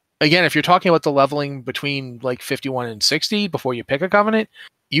it. Again, if you're talking about the leveling between like 51 and 60 before you pick a Covenant,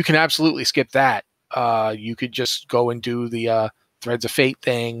 you can absolutely skip that. You could just go and do the Threads of Fate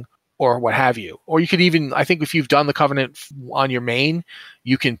thing or what have you. Or you could even, I think if you've done the Covenant on your main,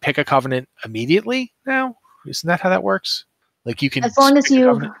 you can pick a Covenant immediately now. Isn't that how that works? Like you can, as long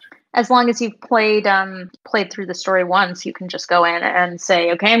as you've played through the story once, you can just go in and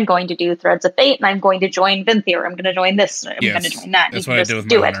say, okay, I'm going to do Threads of Fate, and I'm going to join Vinthier. I'm going to join this. I'm going to join that. That's what I did with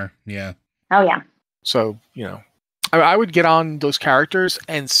my honor. Yeah. Oh yeah. So I would get on those characters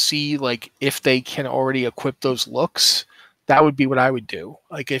and see like if they can already equip those looks. That would be what I would do.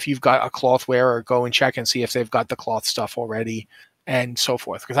 Like if you've got a cloth wearer, go and check and see if they've got the cloth stuff already, and so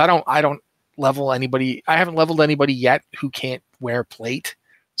forth. Because I don't level anybody. I haven't leveled anybody yet who can't wear plate.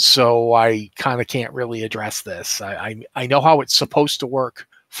 So I kind of can't really address this. I know how it's supposed to work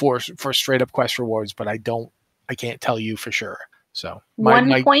for straight up quest rewards, but I can't tell you for sure. So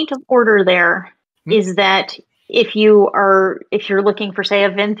one point of order there is that if you're looking for, say,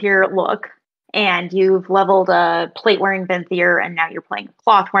 a Vinthier look, and you've leveled a plate wearing Vinthier, and now you're playing a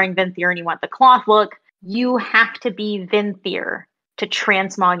cloth wearing Vinthier, and you want the cloth look, you have to be Vinthier to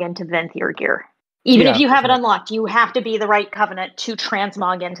transmog into Vinthier gear. Even if you have it unlocked, you have to be the right Covenant to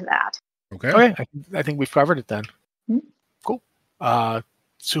transmog into that. Okay. I think we've covered it then. Mm-hmm. Cool.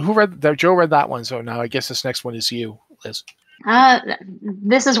 So who read that? Joe read that one. So now I guess this next one is you, Liz.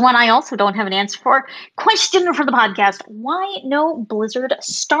 This is one I also don't have an answer for. Question for the podcast: why no Blizzard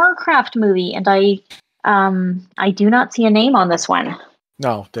StarCraft movie? And I do not see a name on this one.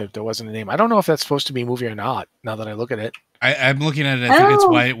 No, there wasn't a name. I don't know if that's supposed to be a movie or not. Now that I look at it. I'm looking at it. I think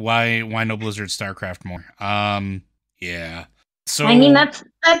it's why no Blizzard StarCraft more. Yeah. So I mean that's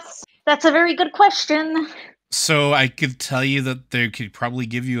a very good question. So I could tell you that they could probably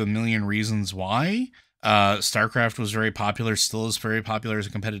give you a million reasons why. StarCraft was very popular, still is very popular as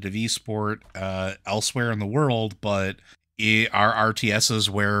a competitive esport elsewhere in the world, but are RTSs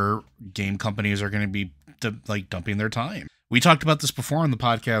where game companies are going to be dumping their time. We talked about this before on the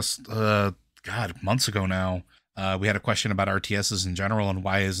podcast. Months ago now. We had a question about RTSs in general and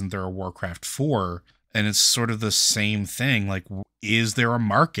why isn't there a Warcraft 4? And it's sort of the same thing. Like, is there a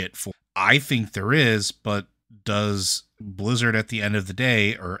market for? I think there is, but does Blizzard at the end of the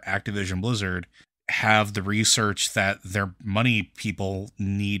day, or Activision Blizzard, have the research that their money people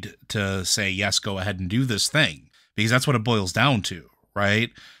need to say, yes, go ahead and do this thing? Because that's what it boils down to, right?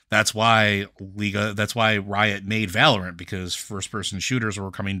 That's why Riot made Valorant, because first-person shooters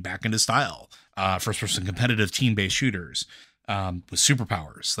were coming back into style. First-person competitive team-based shooters with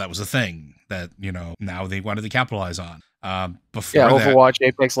superpowers. That was a thing that, now they wanted to capitalize on. Before Overwatch,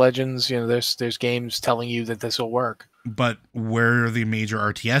 Apex Legends, there's games telling you that this will work. But where are the major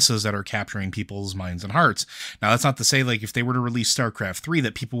RTSs that are capturing people's minds and hearts? Now, that's not to say, like, if they were to release StarCraft 3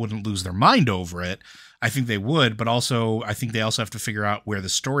 that people wouldn't lose their mind over it. I think they would, but also I think they also have to figure out where the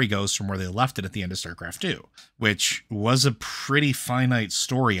story goes from where they left it at the end of StarCraft 2, which was a pretty finite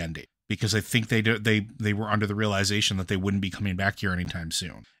story ending, because I think they were under the realization that they wouldn't be coming back here anytime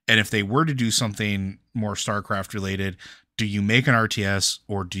soon. And if they were to do something more StarCraft related, do you make an RTS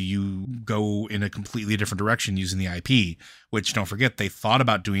or do you go in a completely different direction using the IP? Which, don't forget, they thought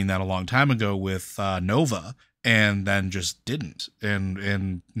about doing that a long time ago with Nova, and then just didn't.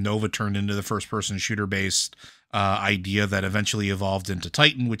 And Nova turned into the first-person shooter-based idea that eventually evolved into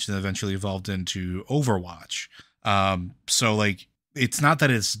Titan, which then eventually evolved into Overwatch. So, like, it's not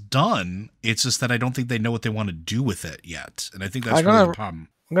that it's done. It's just that I don't think they know what they want to do with it yet. And I think that's really the problem.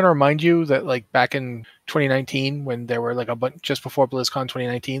 I'm going to remind you that, like, back in 2019, when there were, like, just before BlizzCon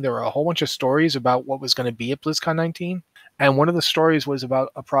 2019, there were a whole bunch of stories about what was going to be at BlizzCon 19. And one of the stories was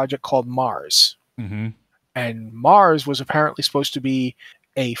about a project called Mars. Mm-hmm. And Mars was apparently supposed to be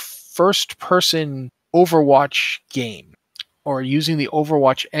a first-person Overwatch game, or using the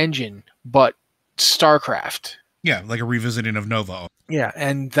Overwatch engine, but StarCraft. Yeah, like a revisiting of Nova. Yeah,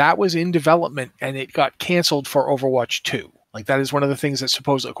 and that was in development, and it got canceled for Overwatch 2. Like, that is one of the things that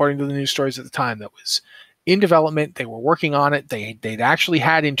supposedly, according to the news stories at the time, that was in development. They were working on it. They'd actually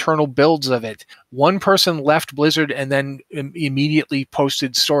had internal builds of it. One person left Blizzard and then immediately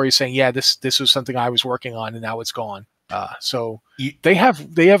posted stories saying, yeah, this was something I was working on, and now it's gone. So they have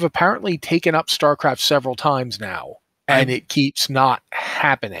apparently taken up StarCraft several times now, and it keeps not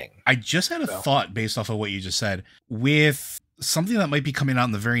happening. I just had a thought based off of what you just said. With something that might be coming out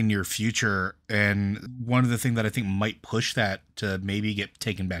in the very near future, and one of the things that I think might push that to maybe get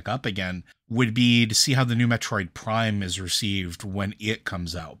taken back up again would be to see how the new Metroid Prime is received when it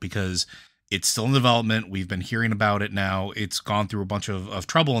comes out, because it's still in development. We've been hearing about it now. It's gone through a bunch of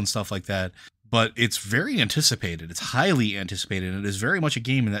trouble and stuff like that, but it's very anticipated. It's highly anticipated. And it is very much a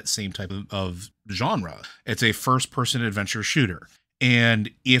game in that same type of genre. It's a first-person adventure shooter. And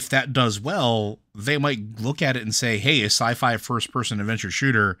if that does well, they might look at it and say, hey, a sci-fi first-person adventure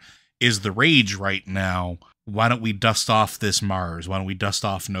shooter is the rage right now. Why don't we dust off this Mars? Why don't we dust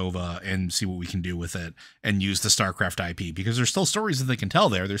off Nova and see what we can do with it and use the StarCraft IP? Because there's still stories that they can tell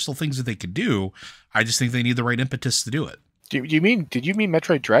there. There's still things that they could do. I just think they need the right impetus to do it. Did you mean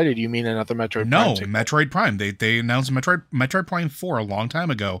Metroid Dread, or do you mean another Metroid Prime? No, Metroid Prime. They announced Metroid Prime 4 a long time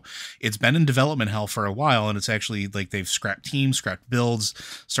ago. It's been in development hell for a while, and it's actually like they've scrapped teams, scrapped builds,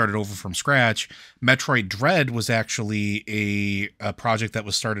 started over from scratch. Metroid Dread was actually a project that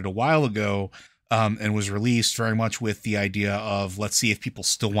was started a while ago, and was released very much with the idea of, let's see if people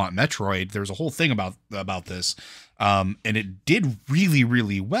still want Metroid. There's a whole thing about this. And it did really,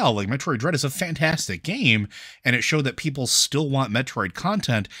 really well. Like, Metroid Dread is a fantastic game, and it showed that people still want Metroid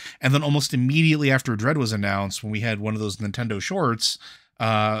content. And then almost immediately after Dread was announced, when we had one of those Nintendo shorts,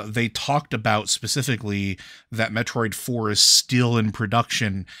 they talked about specifically that Metroid 4 is still in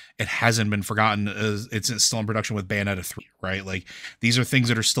production. It hasn't been forgotten. It's still in production with Bayonetta 3, right? Like, these are things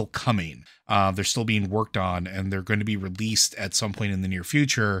that are still coming. They're still being worked on, and they're going to be released at some point in the near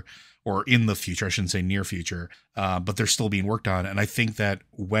future. Or in the future, I shouldn't say near future, but they're still being worked on. And I think that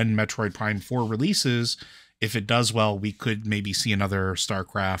when Metroid Prime 4 releases, if it does well, we could maybe see another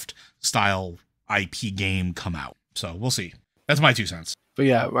StarCraft-style IP game come out. So we'll see. That's my 2 cents. But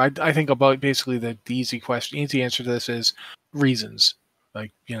yeah, I think about basically the easy answer to this is reasons.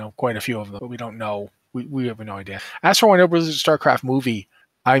 Like, quite a few of them, but we don't know. We have no idea. As for when it was a StarCraft movie,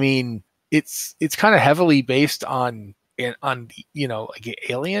 I mean, it's kind of heavily based on like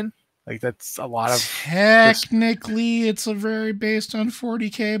Alien. Like, that's a lot of... Technically, it's a very based on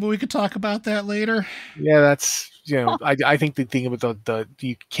 40K, but we could talk about that later. Yeah, that's, I think the thing about the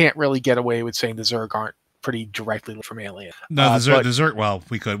you can't really get away with saying the Zerg aren't pretty directly from Alien. No, the Zerg, well,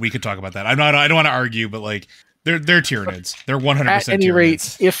 we could talk about that. I don't want to argue, but like, they're Tyranids. They're 100% At any Tyranids.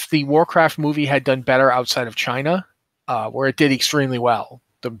 rate, if the Warcraft movie had done better outside of China, where it did extremely well,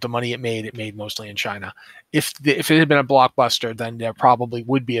 the money it made mostly in China. If it had been a blockbuster, then there probably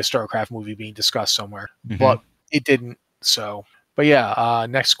would be a StarCraft movie being discussed somewhere, but it didn't. So, but yeah,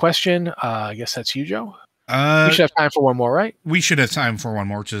 next question. I guess that's you, Joe. We should have time for one more, right? We should have time for one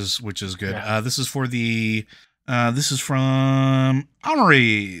more, which is good. Yeah. This is for the this is from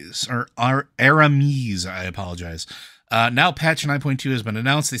Aramis. I apologize. Now patch 9.2 has been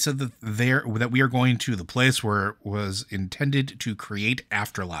announced. They said that we are going to the place where it was intended to create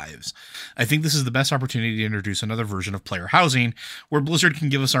afterlives. I think this is the best opportunity to introduce another version of player housing, where Blizzard can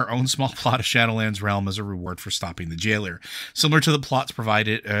give us our own small plot of Shadowlands Realm as a reward for stopping the jailer. Similar to the plots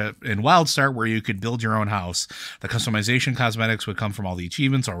provided in WildStar, where you could build your own house. The customization cosmetics would come from all the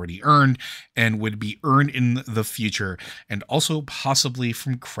achievements already earned and would be earned in the future, and also possibly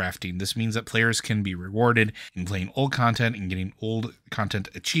from crafting. This means that players can be rewarded in playing old content and getting old content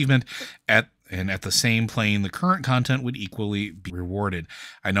achievement at the same plane. The current content would equally be rewarded.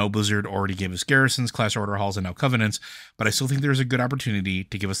 I know Blizzard already gave us garrisons, class order halls, and now covenants, but I still think there's a good opportunity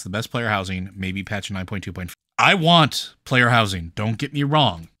to give us the best player housing, maybe patch 9.2.5. I want player housing. Don't get me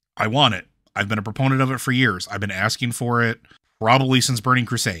wrong. I want it. I've been a proponent of it for years. I've been asking for it probably since Burning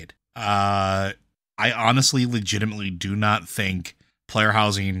Crusade. I honestly, legitimately do not think player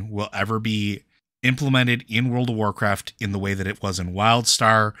housing will ever be implemented in World of Warcraft in the way that it was in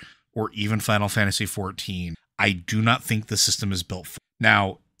WildStar or even Final Fantasy XIV. I do not think the system is built for it.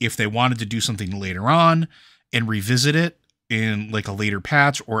 Now, if they wanted to do something later on and revisit it in like a later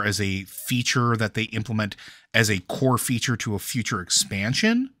patch or as a feature that they implement as a core feature to a future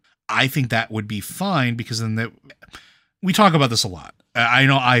expansion, I think that would be fine, because then we talk about this a lot. I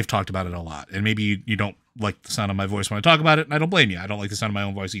know I've talked about it a lot, and maybe you don't like the sound of my voice when I talk about it, and I don't blame you. I don't like the sound of my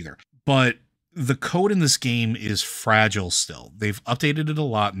own voice either. But the code in this game is fragile still. They've updated it a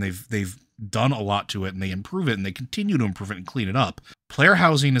lot, and they've done a lot to it, and they improve it, and they continue to improve it and clean it up. Player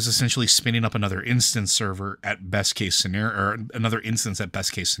housing is essentially spinning up another instance server at best case scenario, or another instance at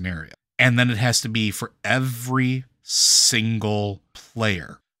best case scenario. And then it has to be for every single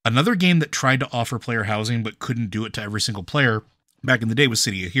player. Another game that tried to offer player housing but couldn't do it to every single player back in the day was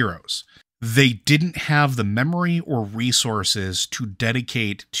City of Heroes. They didn't have the memory or resources to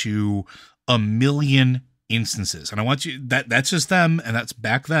dedicate to 1 million instances. And I want you, that's just them, and that's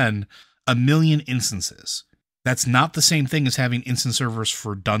back then, 1 million instances. That's not the same thing as having instance servers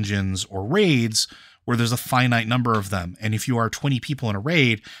for dungeons or raids where there's a finite number of them. And if you are 20 people in a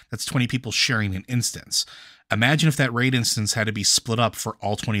raid, that's 20 people sharing an instance. Imagine if that raid instance had to be split up for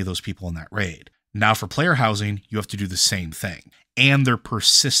all 20 of those people in that raid. Now for player housing, you have to do the same thing. And they're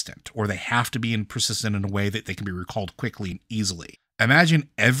persistent, or they have to be persistent in a way that they can be recalled quickly and easily. Imagine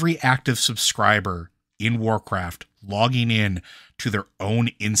every active subscriber in Warcraft logging in to their own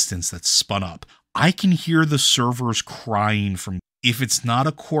instance that's spun up. I can hear the servers crying from, if it's not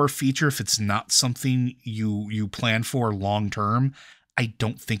a core feature, if it's not something you plan for long term, I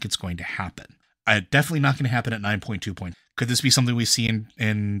don't think it's going to happen. Definitely not going to happen at 9.2. Could this be something we see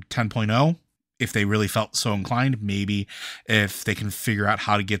in 10.0? If they really felt so inclined, maybe. If they can figure out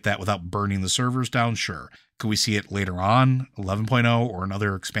how to get that without burning the servers down, sure. Could we see it later on, 11.0 or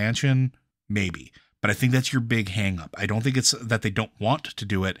another expansion? Maybe. But I think that's your big hang-up. I don't think it's that they don't want to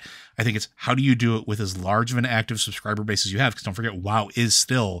do it. I think it's, how do you do it with as large of an active subscriber base as you have? Because don't forget, WoW is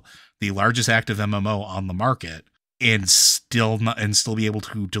still the largest active MMO on the market, and still be able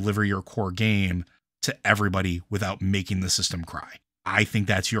to deliver your core game to everybody without making the system cry. I think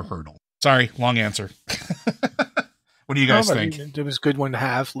that's your hurdle. Sorry, long answer. What do you guys think? It was a good one to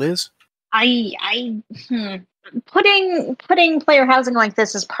have, Liz. Putting player housing like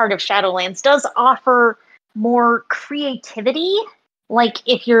this as part of Shadowlands does offer more creativity. Like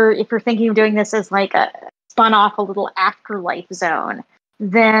if you're thinking of doing this as like a spun off a little afterlife zone,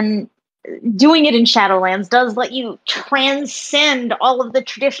 then doing it in Shadowlands does let you transcend all of the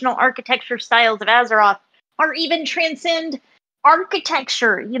traditional architecture styles of Azeroth, or even transcend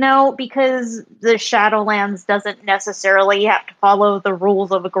architecture, because the Shadowlands doesn't necessarily have to follow the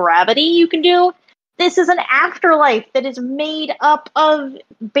rules of gravity. You can do this is an afterlife that is made up of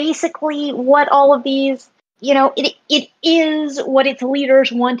basically what all of these, it is what its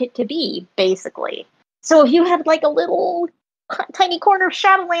leaders want it to be, basically. So if you had like a little tiny corner of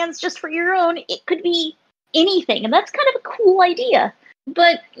Shadowlands just for your own, it could be anything, and that's kind of a cool idea.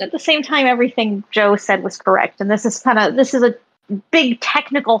 But at the same time, everything Joe said was correct, and this is a big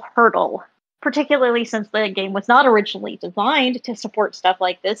technical hurdle, particularly since the game was not originally designed to support stuff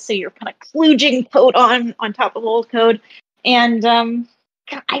like this. So you're kind of kludging code on top of old code. And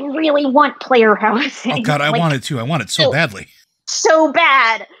I really want player housing. Oh God, I want it too. I want it so badly. So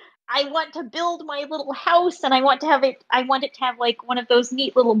bad. I want to build my little house, and I want it to have like one of those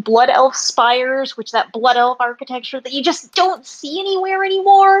neat little blood elf spires, which that blood elf architecture that you just don't see anywhere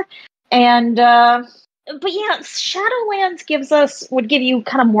anymore. And but yeah, Shadowlands would give you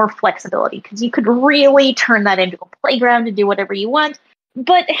kind of more flexibility, because you could really turn that into a playground to do whatever you want.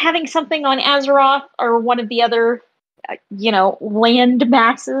 But having something on Azeroth or one of the other land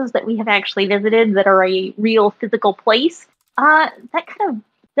masses that we have actually visited that are a real physical place, that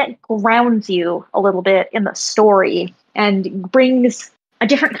grounds you a little bit in the story and brings a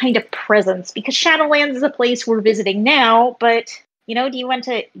different kind of presence, because Shadowlands is a place we're visiting now, but do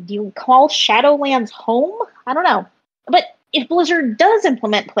you call Shadowlands home? I don't know. But if Blizzard does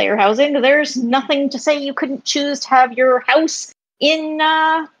implement player housing, there's nothing to say you couldn't choose to have your house in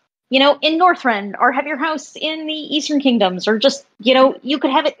Northrend, or have your house in the Eastern Kingdoms, or just, you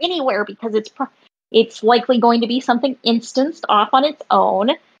could have it anywhere, because it's likely going to be something instanced off on its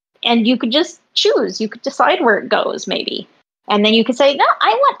own, and you could just choose. You could decide where it goes, maybe. And then you could say, no, I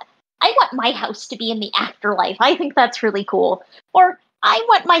want my house to be in the afterlife. I think that's really cool. Or I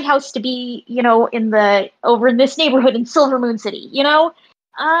want my house to be, over in this neighborhood in Silver Moon City, So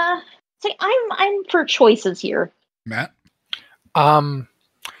I'm for choices here. Matt? I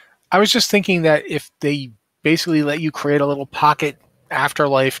was just thinking that if they basically let you create a little pocket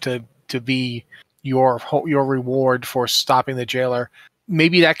afterlife to be your reward for stopping the jailer,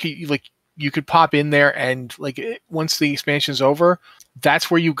 maybe that could, you could pop in there and once the expansion's over,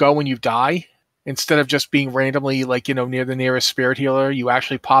 that's where you go when you die. Instead of just being randomly near the nearest spirit healer, you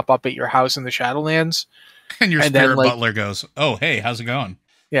actually pop up at your house in the Shadowlands. And your spirit butler goes, "Oh, hey, how's it going?"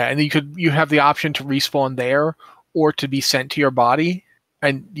 Yeah, and you have the option to respawn there or to be sent to your body,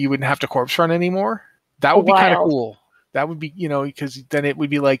 and you wouldn't have to corpse run anymore. That would be kind of cool. That would be, because then it would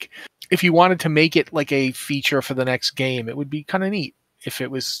be like, if you wanted to make it like a feature for the next game, it would be kind of neat if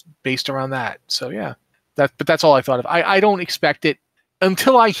it was based around that. So yeah, but that's all I thought of. I don't expect it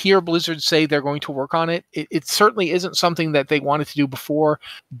until I hear Blizzard say they're going to work on it. It certainly isn't something that they wanted to do before,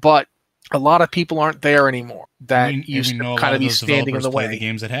 but a lot of people aren't there anymore that used to kind of be standing in the way. The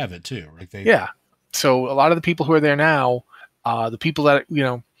games that have it too, right? Yeah. So a lot of the people who are there now, the people that,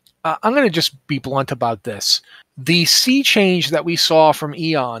 I'm going to just be blunt about this. The sea change that we saw from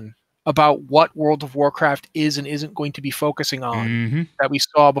Eon about what World of Warcraft is and isn't going to be focusing on, that we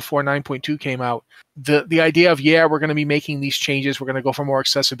saw before 9.2 came out, the idea of, we're going to be making these changes, we're going to go for more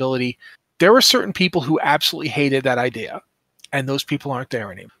accessibility. There were certain people who absolutely hated that idea, and those people aren't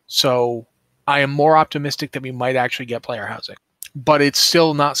there anymore. So I am more optimistic that we might actually get player housing, but it's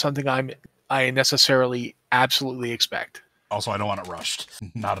still not something I necessarily absolutely expect. Also, I don't want it rushed.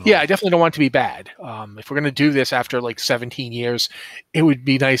 Not at all. Yeah, I definitely don't want it to be bad. If we're going to do this after 17 years, it would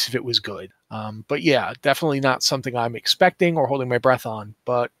be nice if it was good. But yeah, definitely not something I'm expecting or holding my breath on,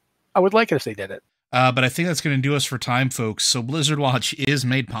 but I would like it if they did it. But I think that's going to do us for time, folks. So Blizzard Watch is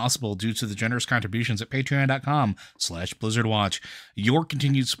made possible due to the generous contributions at patreon.com/Blizzard Watch. Your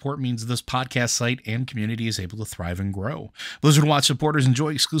continued support means this podcast site and community is able to thrive and grow. Blizzard Watch supporters enjoy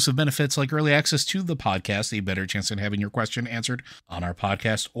exclusive benefits like early access to the podcast, a better chance at having your question answered on our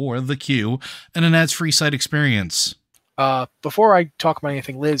podcast or the queue, and an ads-free site experience. Before I talk about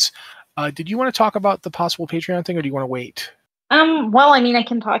anything, Liz, did you want to talk about the possible Patreon thing, or do you want to wait? Well, I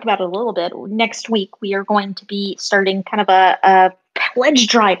can talk about it a little bit. Next week, we are going to be starting kind of a pledge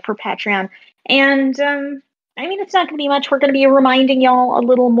drive for Patreon. And, it's not going to be much. We're going to be reminding y'all a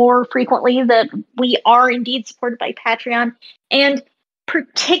little more frequently that we are indeed supported by Patreon. And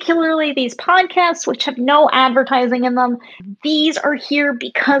particularly these podcasts, which have no advertising in them, these are here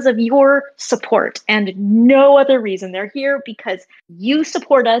because of your support and no other reason. They're here because you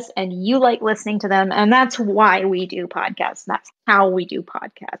support us and you like listening to them, and that's why we do podcasts. That's how we do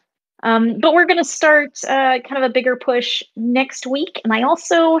podcasts. But we're going to start kind of a bigger push next week, and I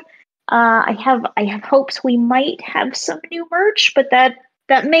also I have hopes we might have some new merch, but that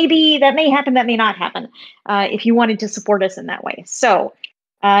may happen, that may not happen, if you wanted to support us in that way. So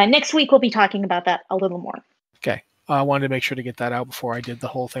next week, we'll be talking about that a little more. Okay. I wanted to make sure to get that out before I did the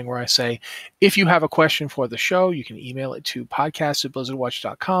whole thing where I say, if you have a question for the show, you can email it to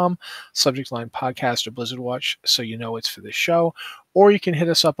podcast@blizzardwatch.com, subject line podcast or Blizzard Watch, so you know it's for the show. Or you can hit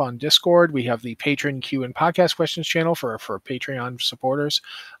us up on Discord. We have the Patron Q and Podcast Questions channel for Patreon supporters.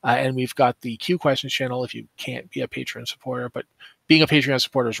 And we've got the Q Questions channel if you can't be a Patreon supporter. But being a Patreon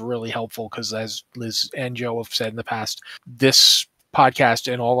supporter is really helpful because, as Liz and Joe have said in the past, this podcast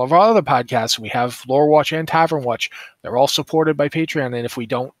and all of our other podcasts, we have Lore Watch and Tavern Watch, they're all supported by Patreon. And if we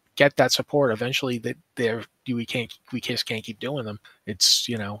don't get that support, eventually we just can't keep doing them. It's,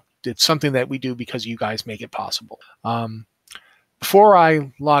 it's something that we do because you guys make it possible. Before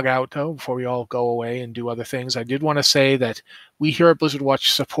I log out, though, before we all go away and do other things, I did want to say that we here at Blizzard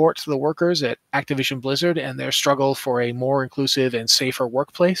Watch support the workers at Activision Blizzard and their struggle for a more inclusive and safer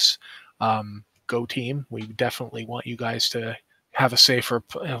workplace. Go team. We definitely want you guys to have a safer,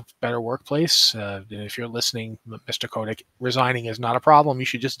 better workplace. If you're listening, Mr. Kodak, resigning is not a problem. You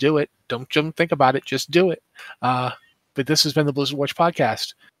should just do it. Don't think about it. Just do it. But this has been the Blizzard Watch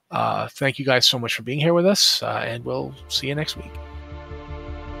podcast. Thank you guys so much for being here with us, and we'll see you next week.